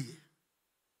go there.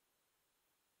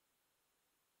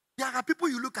 There are people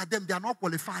you look at them, they are not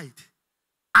qualified.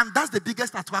 And that's the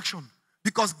biggest attraction.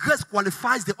 Because grace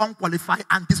qualifies the unqualified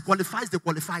and disqualifies the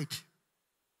qualified.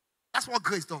 That's what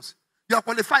grace does. You are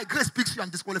qualified, grace picks you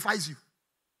and disqualifies you.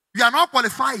 You are not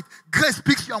qualified, grace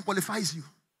picks you and qualifies you.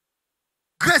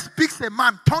 Grace picks a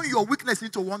man, turn your weakness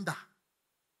into wonder.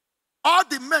 All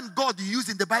the men God used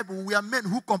in the Bible were men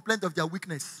who complained of their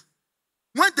weakness.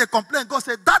 When they complained, God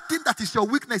said, that thing that is your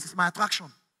weakness is my attraction.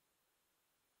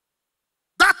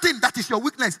 That thing that is your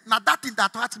weakness, now that thing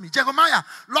that attracts me. Jeremiah,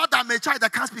 Lord, I'm a child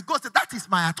that can't speak. God said, that is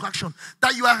my attraction.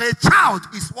 That you are a child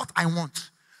is what I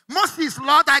want. Moses,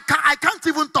 Lord, I can't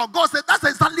even talk. God said, that's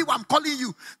exactly what I'm calling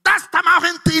you. That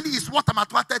stammering thing is what I'm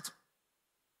attracted to.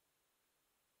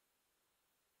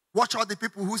 Watch all the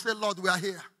people who say, Lord, we are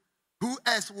here. Who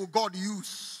else will God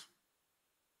use?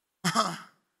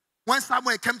 When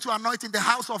Samuel came to anoint in the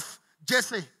house of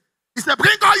Jesse, he said,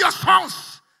 bring all your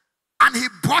sons. And he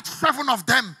brought 7 of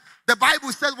them. The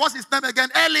Bible says, what's his name again?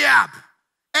 Eliab.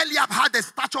 Eliab had the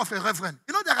stature of a reverend.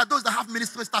 You know there are those that have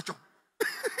ministry stature.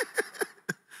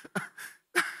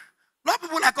 Not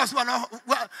people like us who are not,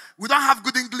 we don't have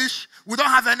good English. We don't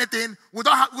have anything. We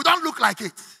don't look like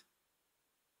it.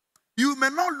 You may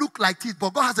not look like it,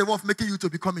 but God has a way of making you to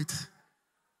become it.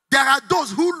 There are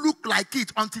those who look like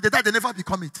it until they die, they never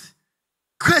become it.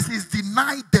 Grace is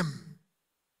denied them.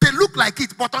 They look like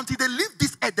it, but until they leave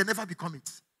this earth, they never become it.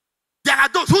 There are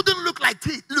those who don't look like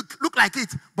it, look like it,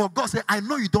 but God said, I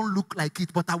know you don't look like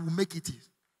it, but I will make it.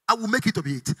 I will make it to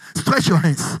be it. Stretch your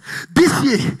hands. This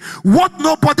year, what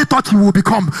nobody thought you will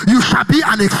become, you shall be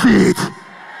and exceed.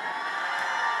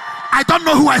 I don't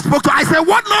know who I spoke to. I said,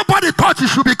 what nobody thought you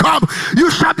should become,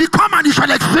 you shall become and you shall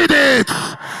exceed it.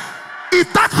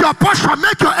 If that's your portion,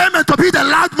 make your amen to be the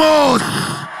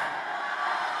loudmost.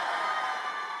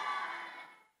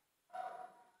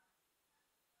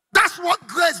 That's what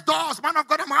grace does. Man of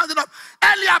God, I'm rounding up.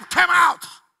 Eliab came out,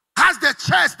 has the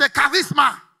chest, the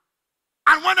charisma.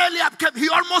 And when Eliab came, he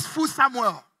almost fooled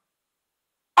Samuel.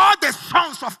 All the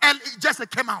sons of Jesse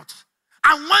came out.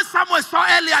 And when Samuel saw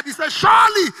Eliab, he said,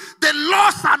 surely the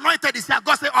Lord's anointed is here.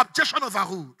 God said, objection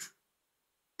overruled.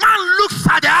 Man looks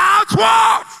at the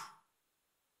outward.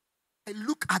 I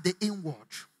look at the inward.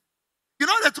 You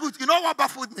know the truth? You know what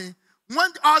baffled me?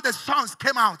 When all the sons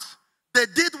came out, they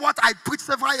did what I preached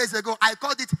several years ago. I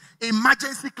called it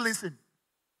emergency cleansing.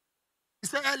 He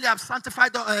said, Eliab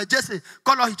sanctified Jesse,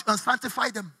 called and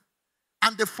sanctified them.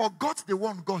 And they forgot the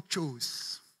one God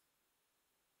chose.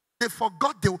 They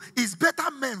forgot it's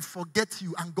better men forget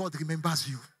you and God remembers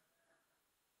you.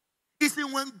 You see,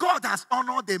 when God has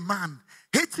honored a man,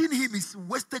 hating him is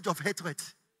wastage of hatred.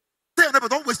 Say, neighbor,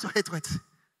 don't waste your hatred.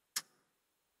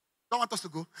 Don't want us to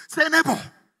go. Say, neighbor,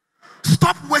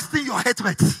 stop wasting your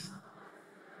hatred.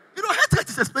 You know, hatred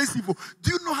is expensive.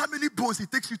 Do you know how many bones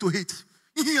it takes you to hate?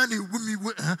 How many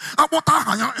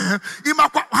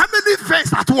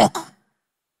veins at work?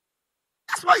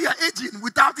 That's why you're aging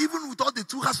with all the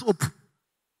 2 hours soap.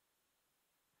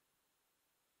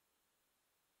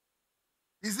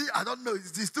 You see, I don't know.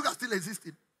 These 2 are still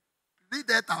existing. Read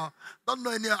that. I don't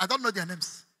know their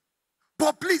names.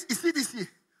 But please, you see this here.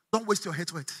 Don't waste your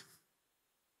hatred.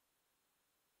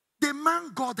 The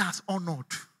man God has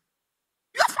honored.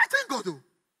 You are fighting God though.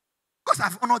 Because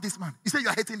I've honored this man. You say you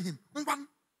are hating him. Two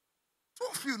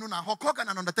of you know now, Hulk Hogan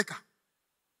and Undertaker.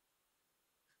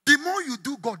 The more you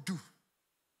do, God do.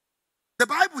 The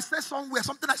Bible says somewhere,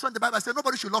 something I saw in the Bible, I said,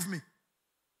 nobody should love me.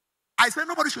 I said,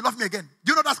 nobody should love me again.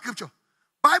 Do you know that scripture?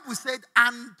 Bible said,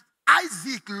 and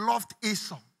Isaac loved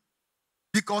Esau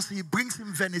because he brings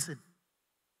him venison.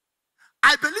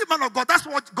 I believe, man of God, that's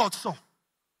what God saw.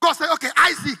 God said, okay,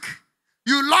 Isaac,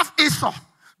 you love Esau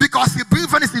because he brings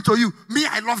venison to you. Me,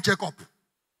 I love Jacob.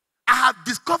 I have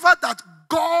discovered that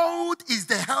God is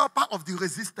the helper of the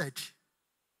resisted.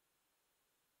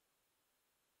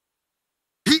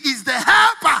 He is the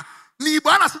helper.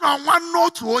 God has said, one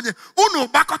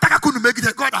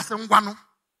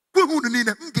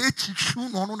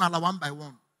by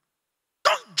one.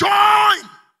 Don't join.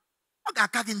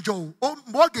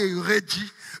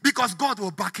 Because God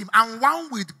will back him. And one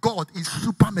with God is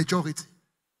super majority.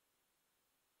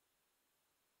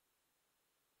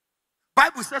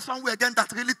 Bible says somewhere again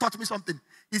that really taught me something.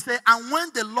 He said, and when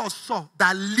the Lord saw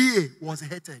that Leah was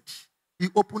hated, he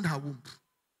opened her womb.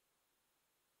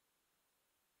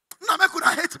 Now, could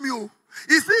I hate me? You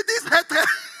see this hatred?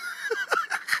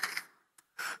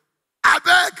 I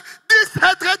beg, this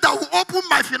hatred that will open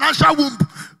my financial womb.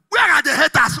 Where are the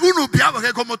haters? When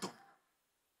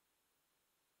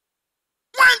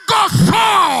God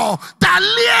saw that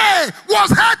Leah was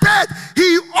hated,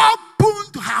 he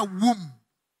opened her womb.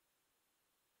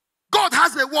 God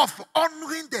has a word for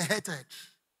honoring the hated.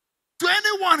 To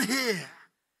anyone here,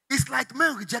 it's like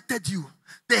men rejected you.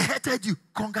 They hated you.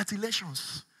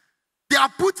 Congratulations. They are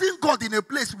putting God in a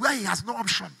place where he has no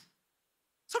option.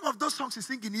 Some of those songs he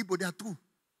sing in Igbo, they are true.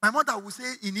 My mother will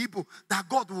say in Igbo that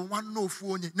God will want no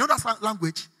phone. You know that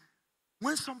language?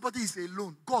 When somebody is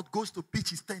alone, God goes to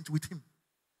pitch his tent with him.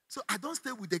 So I don't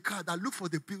stay with the crowd. I look for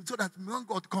the people so that when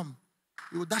God comes,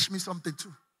 he will dash me something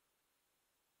too.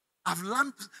 I've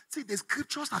learned, see, the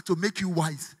scriptures are to make you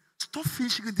wise. Stop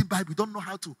finishing the Bible. You don't know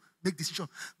how to make decisions.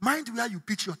 Mind where you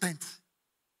pitch your tent.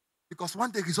 Because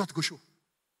one day result go show.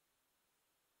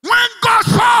 When God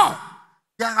saw,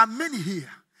 there are many here.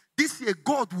 This year,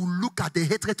 God will look at the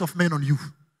hatred of men on you.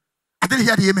 I didn't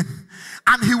hear the amen.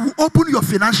 And he will open your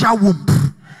financial womb.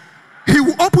 He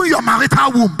will open your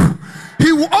marital womb.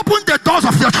 He will open the doors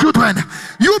of your children.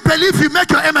 You believe he make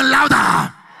your amen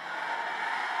louder.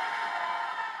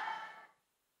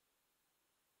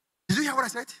 Did you hear what I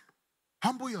said?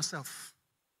 Humble yourself.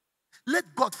 Let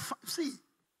God see.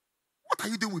 What are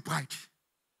you doing with pride?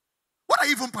 What are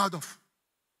you even proud of?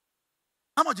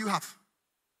 How much do you have?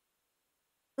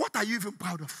 What are you even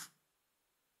proud of?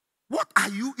 What are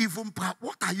you even proud?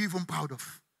 What are you even proud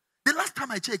of? The last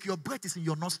time I checked, your breath is in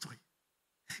your nostril.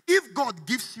 If God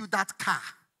gives you that car,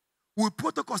 will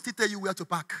protocol still tell you where to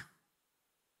park?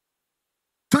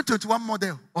 2021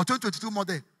 model or 2022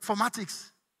 model,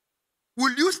 formatics.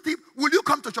 Will you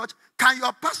come to church? Can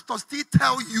your pastor still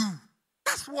tell you?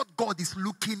 That's what God is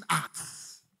looking at.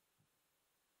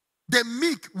 The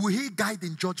meek will he guide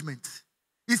in judgment.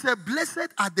 He said, blessed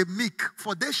are the meek,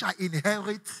 for they shall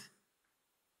inherit.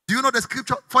 Do you know the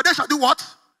scripture? For they shall do what?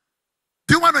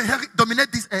 Do you want to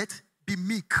dominate this earth? Be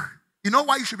meek. You know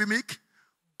why you should be meek?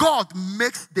 God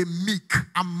makes the meek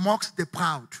and mocks the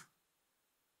proud.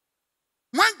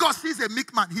 When God sees a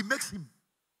meek man, he makes him.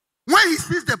 When he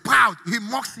sees the proud, he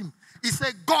mocks him. He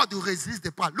said, God will resist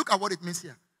the proud. Look at what it means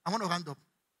here. I want to round up.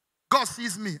 God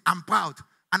sees me, I'm proud,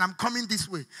 and I'm coming this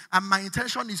way. And my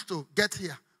intention is to get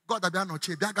here. God abia no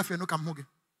che, bia gafe no kam hoge.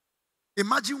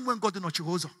 Imagine when God no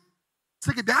chihozo.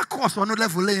 Say bia cross on no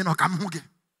level lay no kam hoge.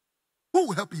 Who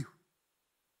will help you?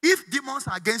 If demons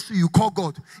are against you, you call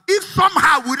God. If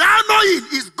somehow without knowing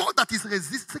it's God that is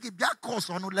resisting, bia cross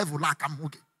on no level la kam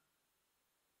hoge.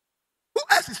 Who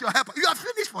else is your helper? You are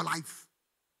finished for life.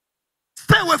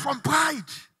 Stay away from pride.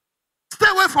 Stay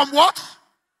away from what?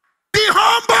 Be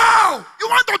humble. You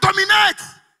want to dominate.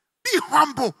 Be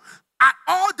humble. At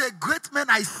all the great men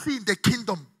I see in the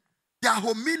kingdom, their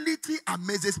humility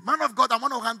amazes. Man of God, I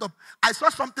want to round up. I saw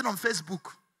something on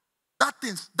Facebook. That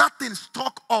thing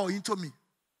struck awe into me.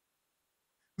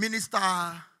 Minister,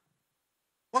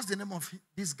 what's the name of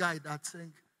this guy that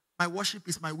saying, my worship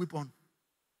is my weapon?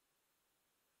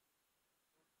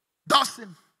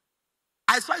 Dawson.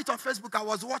 I saw it on Facebook. I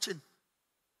was watching.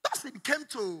 Dawson came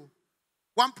to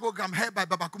one program held by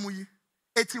Baba Kumuyi,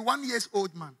 81 years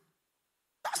old man.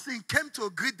 Dawson came to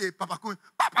greet the Papa Kumuyi.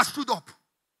 Papa stood up.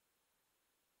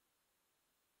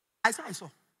 I saw.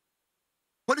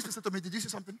 Holy Spirit said to me, did you see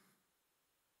something?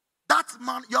 That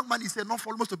man, young man, is enough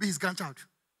almost to be his grandchild.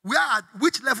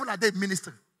 Which level are they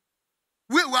ministering?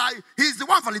 He's the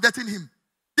one validating him.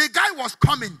 The guy was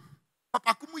coming.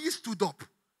 Papa Kumuyi stood up.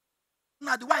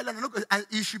 Now, the while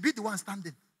he should be the one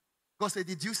standing. God said,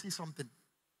 did you see something?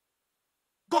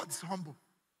 God is humble.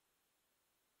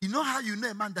 You know how you know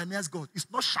a man that knows God? It's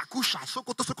not shakusha,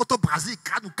 sokoto, Brazil,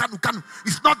 kanu.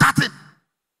 It's not that thing.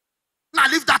 Now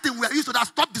leave that thing. We are used to that.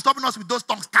 Stop disturbing us with those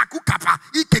tongues. Kaku kapa,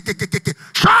 ikekekekeke.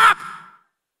 Shut up!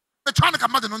 We're trying to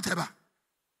come out the non-table.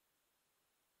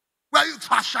 Where are you?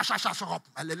 Shut up.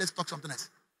 Let's talk something else.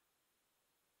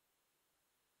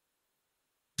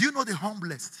 Do you know the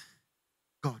humblest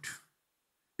God?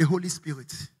 The Holy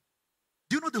Spirit.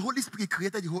 Do you know the Holy Spirit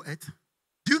created the whole earth?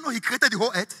 Do you know he created the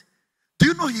whole earth? Do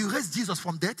you know he raised Jesus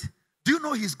from death? Do you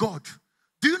know he's God?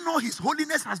 Do you know his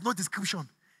holiness has no description?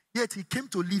 Yet he came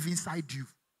to live inside you.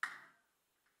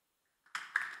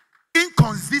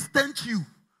 Inconsistent you.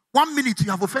 1 minute you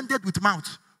have offended with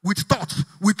mouth, with thoughts,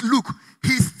 with look.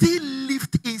 He still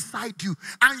lived inside you.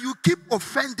 And you keep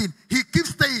offending. He keeps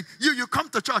staying. You come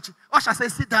to church. Osha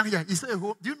says, sit down here. He says,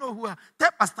 do you know who I am?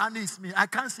 Tell Pastor Annie is me. I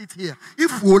can't sit here.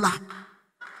 If Wola.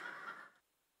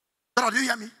 Do you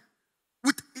hear me?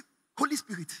 With Holy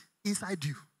Spirit inside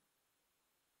you.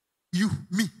 You,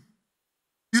 me.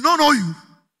 You don't know you.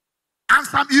 And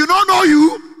some, you don't know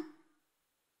you.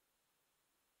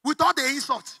 With all the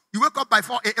insults, you wake up by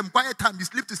 4 a.m., quiet time, you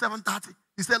sleep to 7:30.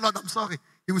 You say, Lord, I'm sorry.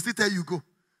 He will still tell you go.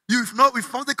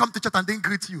 If they come to church and then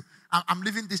greet you, I'm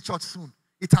leaving this church soon.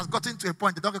 It has gotten to a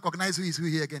point they don't recognize who is who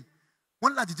here again.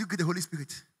 When did you greet the Holy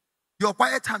Spirit? Your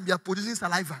quiet time, you are producing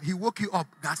saliva. He woke you up.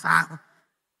 That's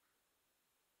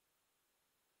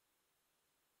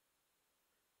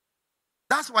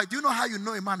why, do you know how you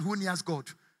know a man who nears God?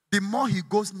 The more he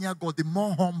goes near God, the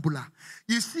more humbler.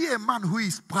 You see a man who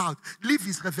is proud, leave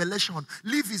his revelation,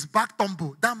 leave his back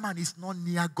tumble. That man is not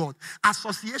near God.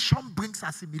 Association brings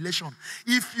assimilation.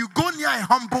 If you go near a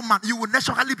humble man, you will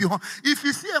naturally be humble. If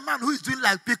you see a man who is doing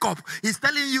like pickup, he's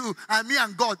telling you, me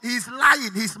and God, he's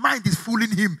lying. His mind is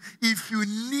fooling him. If you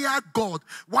near God,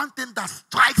 one thing that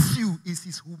strikes you is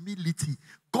his humility.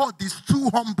 God is too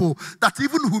humble that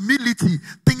even humility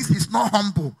thinks he's not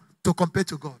humble to compare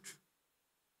to God.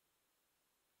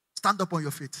 Stand up on your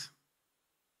feet.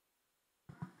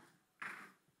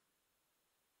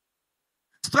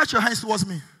 Stretch your hands towards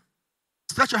me.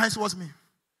 Stretch your hands towards me.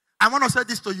 I want to say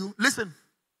this to you. Listen.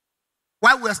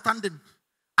 While we are standing,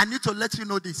 I need to let you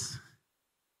know this.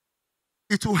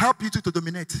 It will help you to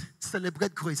dominate.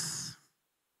 Celebrate grace.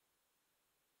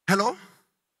 Hello?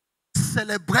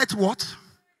 Celebrate what?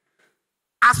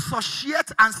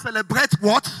 Associate and celebrate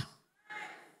what?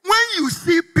 When you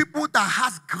see people that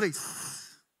has grace,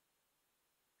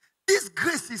 this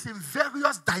grace is in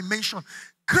various dimensions.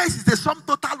 Grace is the sum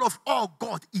total of all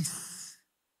God is.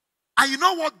 And you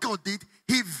know what God did?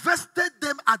 He vested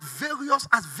them as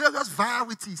various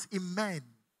varieties in men.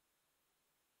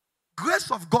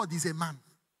 Grace of God is a man.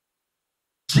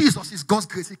 Jesus is God's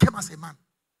grace. He came as a man.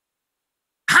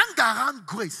 Hang around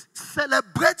grace.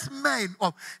 Celebrate men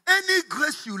of any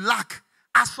grace you lack.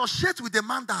 Associate with the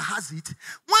man that has it.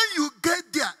 When you get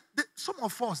there, some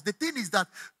of us, the thing is that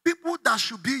people that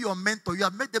should be your mentor, you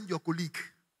have made them your colleague.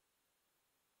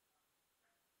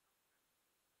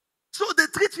 So they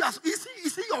treat you as, you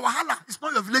see your wahala. It's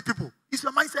not your village people. It's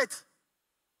your mindset.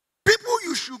 People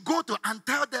you should go to and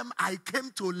tell them, I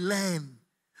came to learn.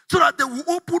 So that they will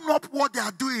open up what they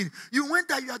are doing. You went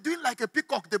there, you are doing like a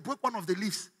peacock. They broke one of the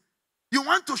leaves. You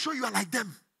want to show you are like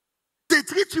them. They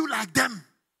treat you like them.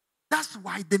 That's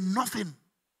why they're nothing.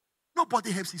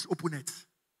 Nobody helps his opponent.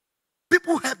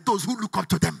 People help those who look up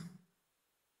to them.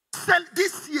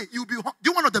 This year, you'll be. Do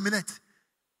you want to dominate?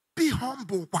 Be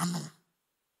humble, Kwano.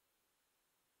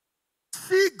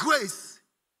 See grace.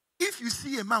 If you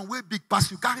see a man way big pass,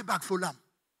 you carry back for lamb.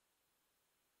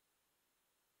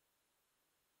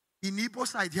 In Igbo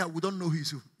side here, we don't know who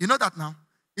is who. You know that now?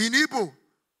 In Igbo,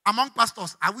 among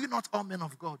pastors, are we not all men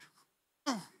of God?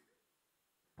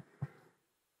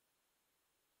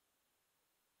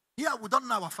 Here, we don't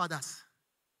know our fathers.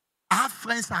 I have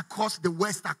friends across the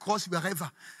West, across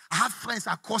wherever. I have friends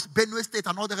across Benue State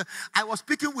and other. I was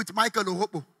speaking with Michael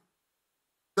Oropo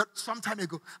some time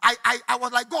ago. I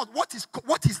was like, God, what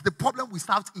is the problem with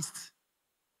Southeast?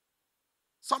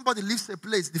 Somebody leaves a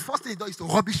place. The first thing he does is to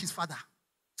rubbish his father.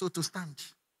 So to stand.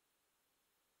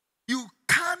 You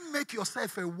can't make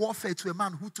yourself a warfare to a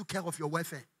man who took care of your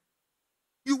welfare.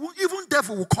 Even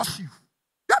devil will curse you.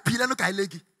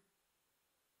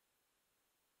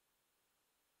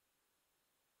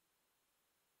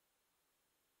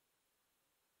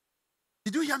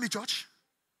 Did you hear me, church?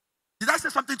 Did I say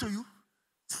something to you?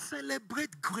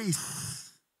 Celebrate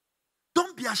grace.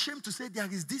 Don't be ashamed to say there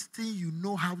is this thing you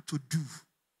know how to do.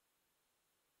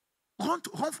 Run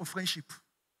for friendship.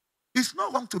 It's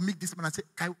not wrong to meet this man and say,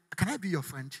 can I be your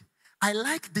friend? I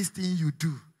like this thing you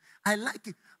do. I like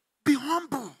it. Be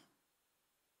humble.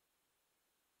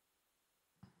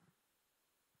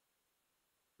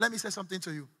 Let me say something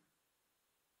to you.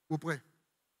 We'll pray.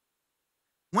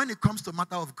 When it comes to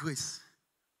matter of grace,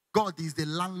 God is the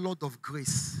landlord of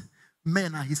grace.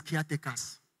 Men are his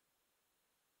caretakers.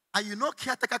 And you know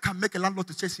caretaker can make a landlord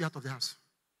to chase you out of the house.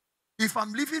 If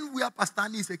I'm living where Pastor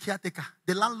Annie is a caretaker,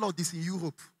 the landlord is in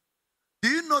Europe. Do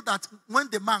you know that when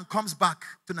the man comes back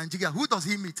to Nigeria, who does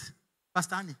he meet?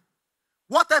 Pastor Annie.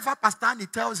 Whatever Pastor Annie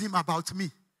tells him about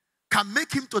me can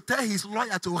make him to tell his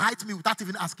lawyer to write me without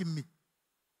even asking me.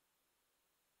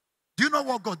 Do you know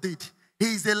what God did? He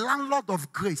is the landlord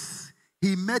of grace.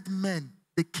 He made men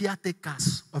the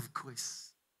caretakers of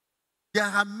grace. There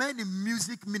are men in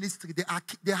music ministry.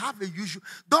 They have a usual.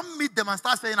 Don't meet them and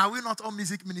start saying, are we not all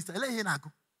music ministers? Let him go.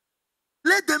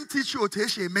 Let them teach you to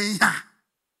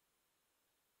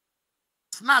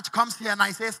Snatch comes here and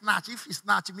I say snatch. If he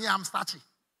snatch me, I'm snatchy.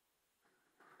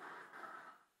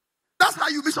 That's how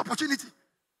you miss opportunity.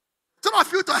 Some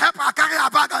of you to help her carry her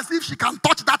bag and see if she can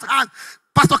touch that hand.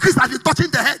 Pastor Chris has been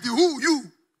touching the head. You.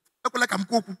 Look like I'm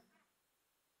Goku.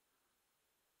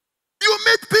 You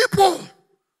meet people.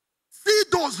 See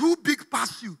those who big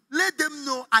past you. Let them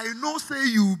know, I know say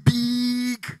you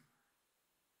big.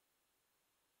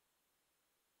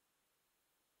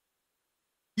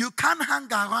 You can't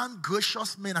hang around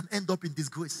gracious men and end up in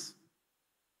disgrace.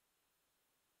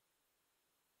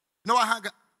 You know why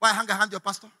I hang around your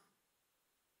pastor?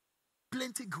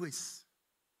 Plenty grace.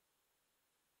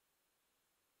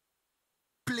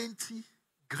 Plenty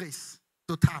grace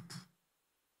to tap.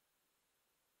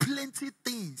 Plenty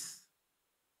things.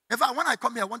 In fact, when I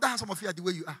come here, I wonder how some of you are the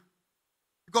way you are.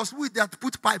 Because we that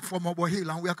put pipe from Obo Hill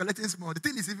and we are collecting small. The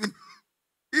thing is, even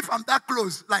if I'm that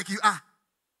close like you are.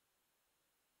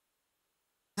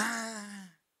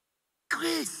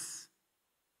 Grace.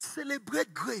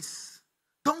 Celebrate grace.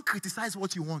 Don't criticize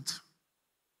what you want.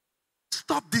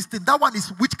 Stop this thing. That one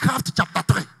is witchcraft chapter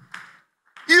 3.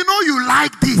 You know you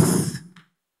like this.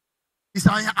 It's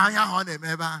honey,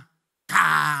 remember?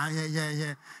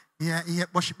 Yeah,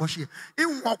 boshi.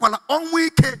 In Wakwala, on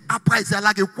week, appraise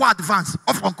like a quad advance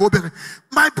of from Kobe.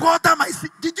 My brother,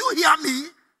 did you hear me?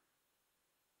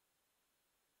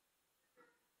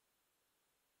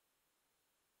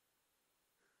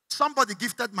 Somebody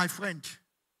gifted my friend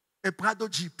a Prado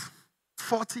Jeep,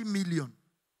 40 million.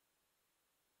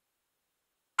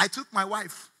 I took my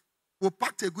wife, we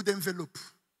packed a good envelope.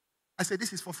 I said,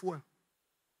 this is for fuel.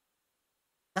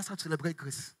 That's how to celebrate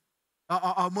grace.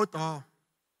 Motor.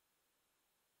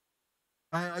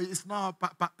 It's not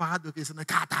parado, it's a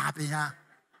car tapping here.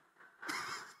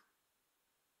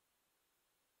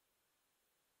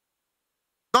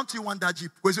 Don't you want that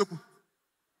Jeep?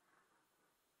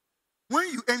 When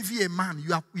you envy a man,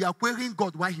 you are querying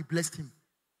God why he blessed him.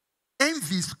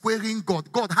 Envy is querying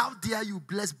God. God, how dare you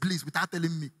bless bliss without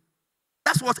telling me?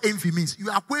 That's what envy means. You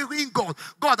are querying God.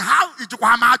 God, how did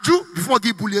you before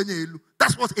give bullion?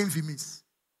 That's what envy means.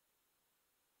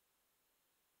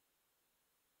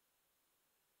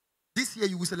 This year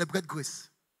you will celebrate grace.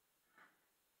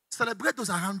 Celebrate those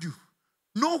around you.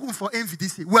 No room for envy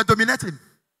this year. We are dominating.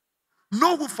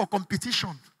 No room for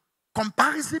competition.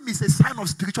 Comparison is a sign of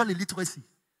spiritual illiteracy.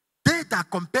 They that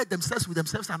compare themselves with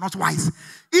themselves are not wise.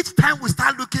 Each time we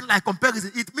start looking like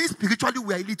comparison, it means spiritually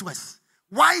we are illiterate.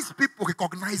 Wise people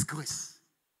recognize grace.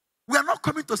 We are not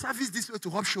coming to service this way to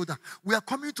rub shoulder. We are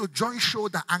coming to join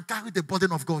shoulder and carry the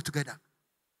burden of God together.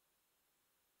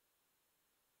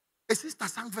 A sister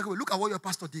sang very well. Look at what your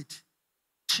pastor did.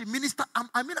 She ministered,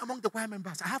 among the choir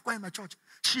members. I have choir in my church.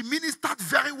 She ministered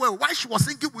very well. While she was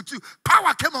singing with you,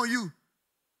 power came on you.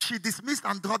 She dismissed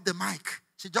and dropped the mic.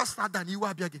 She just sat down. You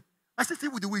are begging. I said,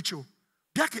 with the witch.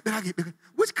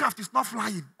 Witchcraft is not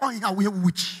flying. Oh, yeah, we have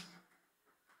witch.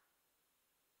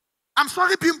 I'm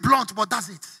sorry being blunt, but that's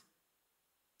it.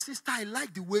 Sister, I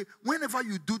like the way, whenever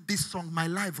you do this song, my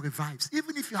life revives.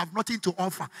 Even if you have nothing to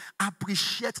offer,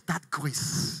 appreciate that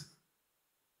grace.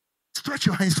 Stretch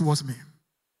your hands towards me.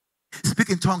 Speak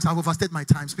in tongues. I've overstayed my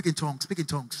time. Speak in tongues. Speak in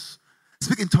tongues.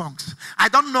 Speak in tongues. I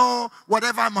don't know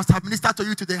whatever I must have ministered to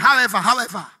you today. However,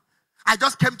 I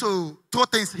just came to throw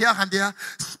things here and there.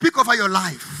 Speak over your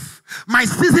life. My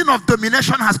season of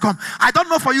domination has come. I don't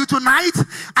know for you tonight.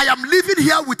 I am living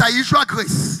here with a usual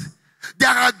grace. There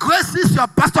are graces your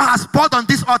pastor has poured on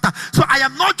this altar. So I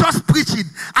am not just preaching.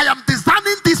 I am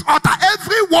designing this altar.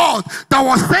 Every word that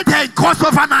was said here in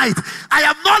crossover night, I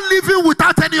am not living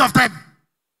without any of them.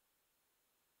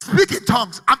 Speak in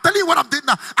tongues. I'm telling you what I'm doing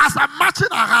now. As I'm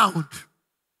marching around,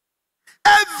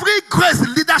 every grace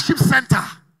leadership center,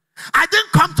 I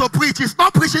didn't come to preach. It's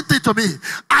not preaching thing to me.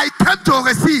 I came to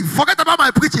receive. Forget about my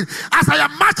preaching. As I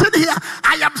am marching here,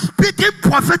 I am speaking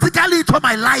prophetically into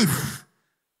my life.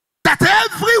 That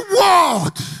every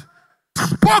word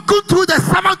spoken through the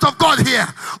servant of God here,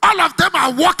 all of them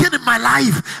are working in my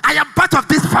life. I am part of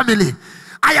this family.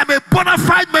 I am a bona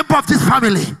fide member of this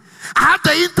family. I have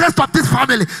the interest of this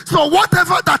family. So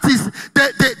whatever that is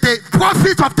the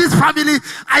profit of this family,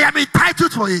 I am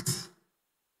entitled to it.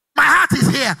 My heart is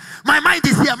here. My mind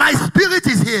is here. My spirit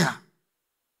is here.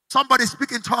 Somebody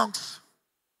speak in tongues.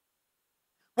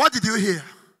 What did you hear?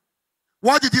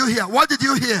 What did you hear? What did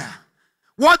you hear?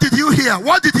 What did you hear?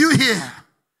 What did you hear?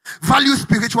 Value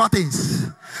spiritual things.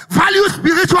 Value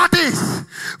spiritual things.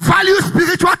 Value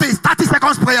spiritual things. 30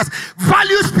 seconds prayers.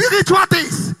 Value spiritual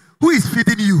things. Who is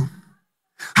feeding you?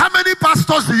 How many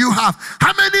pastors do you have?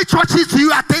 How many churches do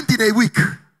you attend in a week?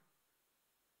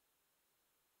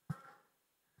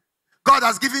 God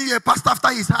has given you a pastor after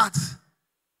his heart.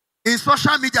 In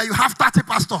social media, you have 30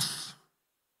 pastors.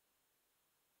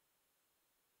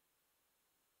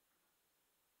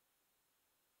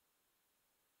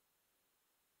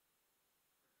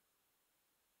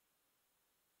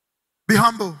 Be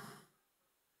humble.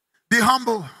 Be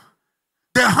humble.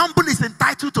 The humble is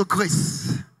entitled to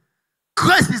grace.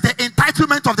 Grace is the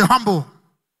entitlement of the humble.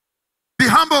 Be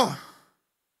humble.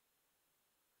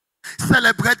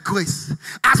 Celebrate grace.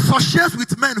 Associate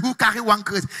with men who carry one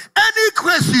grace. Any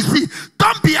grace you see,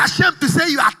 don't be ashamed to say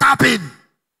you are tapping.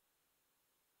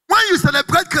 When you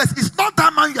celebrate grace, it's not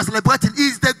that man you're celebrating.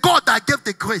 It's the God that gave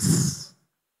the grace.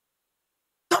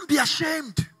 Don't be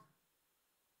ashamed.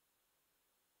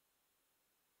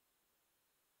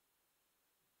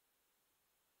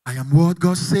 I am what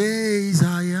God says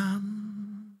I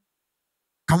am.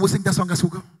 Can we sing that song as we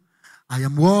go? I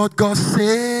am what God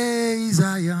says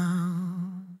I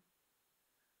am.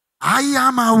 I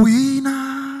am a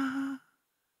winner.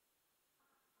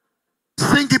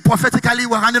 Sing it prophetically.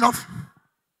 We're handing off.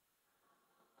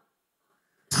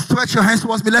 Stretch your hands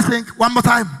towards me. Let's sing one more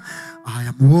time. I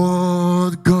am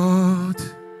what God.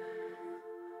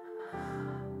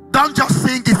 Don't just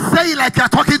sing it. Say it like you're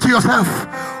talking to yourself.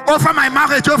 Over my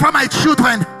marriage, over my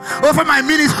children, over my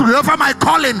ministry, over my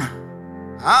calling.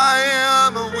 I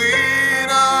am a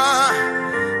winner.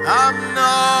 I'm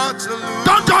not a loser.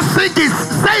 Don't just sing it.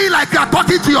 Say it like you're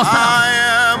talking to yourself. I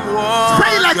am what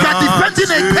say it like you're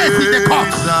defending a case in the court.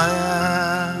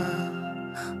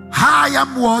 I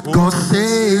am what God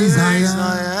says I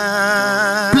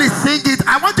am. Please sing it.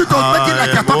 I want you to make it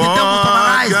like you're talking to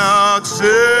yourself. God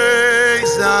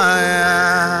says I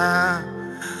am.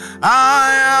 I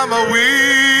am a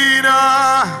winner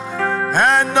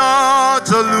and not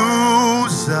a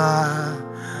loser.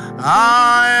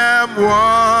 I am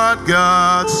what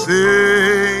God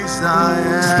says I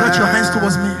am. Stretch your hands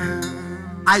towards me.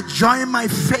 I join my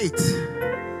faith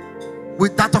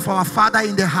with that of our Father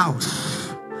in the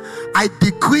house. I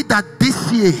decree that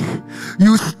this year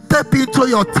you step into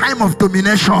your time of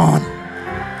domination.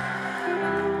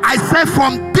 I say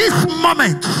from this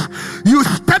moment you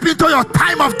step into your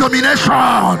time of domination.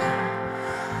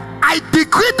 I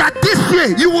decree that this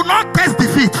year you will not taste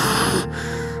defeat.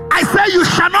 I say you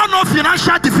shall not know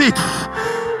financial defeat.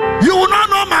 You will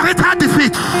not know marital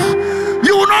defeat.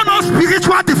 You will not know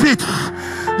spiritual defeat.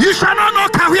 You shall not know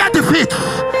career defeat.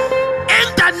 In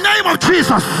the name of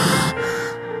Jesus.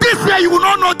 This year you will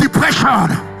not know depression.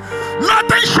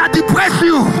 Nothing shall depress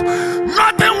you.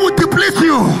 Nothing will deplete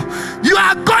you. You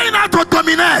are going out to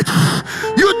dominate.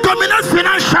 You dominate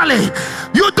financially.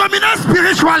 You dominate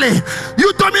spiritually.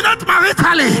 You dominate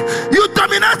maritally. You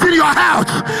dominate in your health.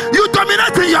 You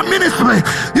dominate in your ministry.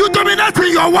 You dominate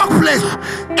in your workplace.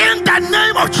 In the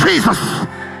name of Jesus,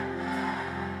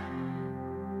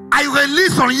 I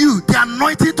release on you the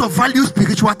anointing to value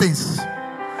spiritual things.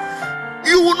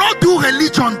 You will not do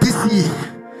religion this year.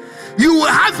 You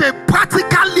will have a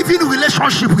practical living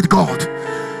relationship with God.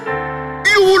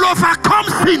 You will overcome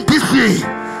sin this year.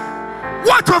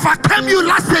 What overcame you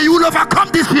last year, you will overcome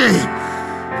this year.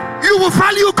 You will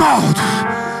value God.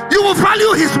 You will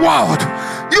value His word.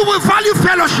 You will value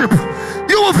fellowship.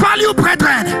 You will value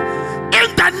brethren.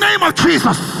 In the name of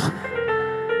Jesus.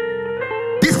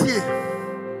 This year,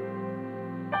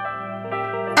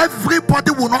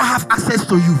 everybody will not have access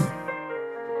to you.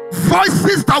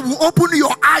 Voices that will open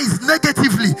your eyes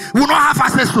negatively will not have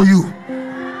access to you.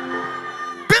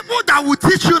 People that will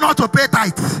teach you not to pay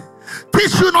tithes,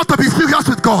 teach you not to be serious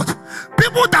with God.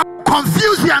 People that will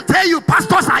confuse you and tell you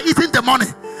pastors are eating the money.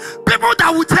 People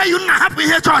that will tell you not happy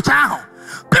here church.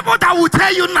 People that will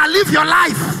tell you not live your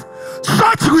life.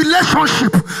 Such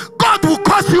relationship, God will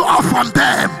cut you off from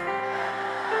them.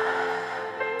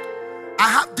 I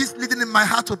have this leading in my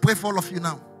heart to pray for all of you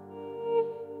now.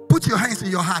 Put your hands in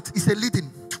your heart. It's a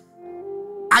leading.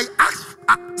 I ask,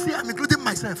 see, I'm including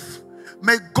myself.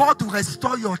 May God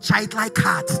restore your childlike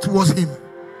heart towards Him.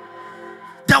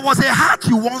 There was a heart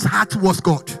you once had towards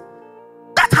God.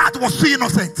 That heart was so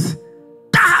innocent.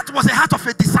 That heart was a heart of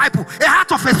a disciple, a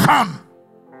heart of a son.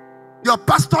 Your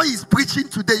pastor is preaching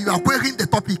today. You are wearing the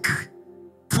topic.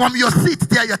 From your seat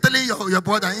there, you are telling your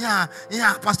brother, yeah,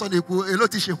 Pastor,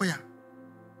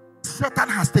 Satan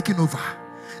has taken over.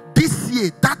 This year,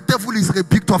 that devil is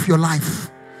rebuked of your life.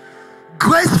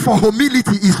 Grace for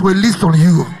humility is released on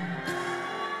you.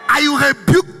 Are you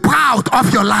rebuked proud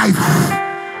of your life?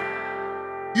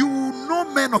 You will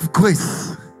know men of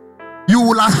grace. You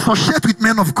will associate with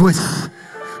men of grace.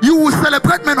 You will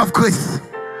celebrate men of grace.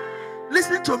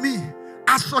 Listen to me.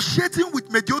 Associating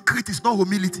with mediocrity is not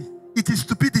humility. It is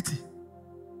stupidity.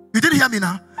 You didn't hear me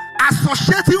now?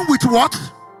 Associating with what?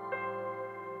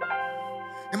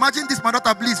 Imagine this, my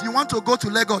daughter, please. You want to go to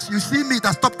Lagos. You see me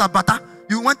that stopped at Bata.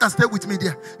 You went and stayed with me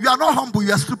there. You are not humble.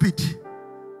 You are stupid.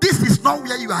 This is not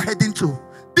where you are heading to.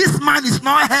 This man is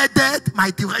not headed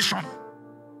my direction.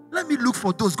 Let me look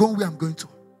for those going where I'm going to.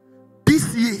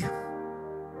 This year,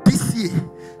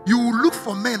 you will look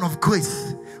for men of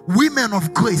grace, women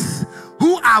of grace,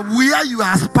 who are where you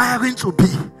are aspiring to be.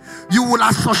 You will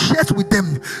associate with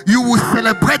them. You will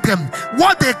celebrate them.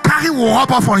 What they carry will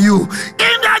rub off on you. In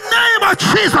the name of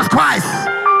Jesus Christ.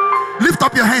 Lift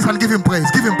up your hands and give Him praise.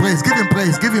 Give Him praise. Give Him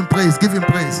praise. Give Him praise. Give Him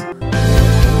praise.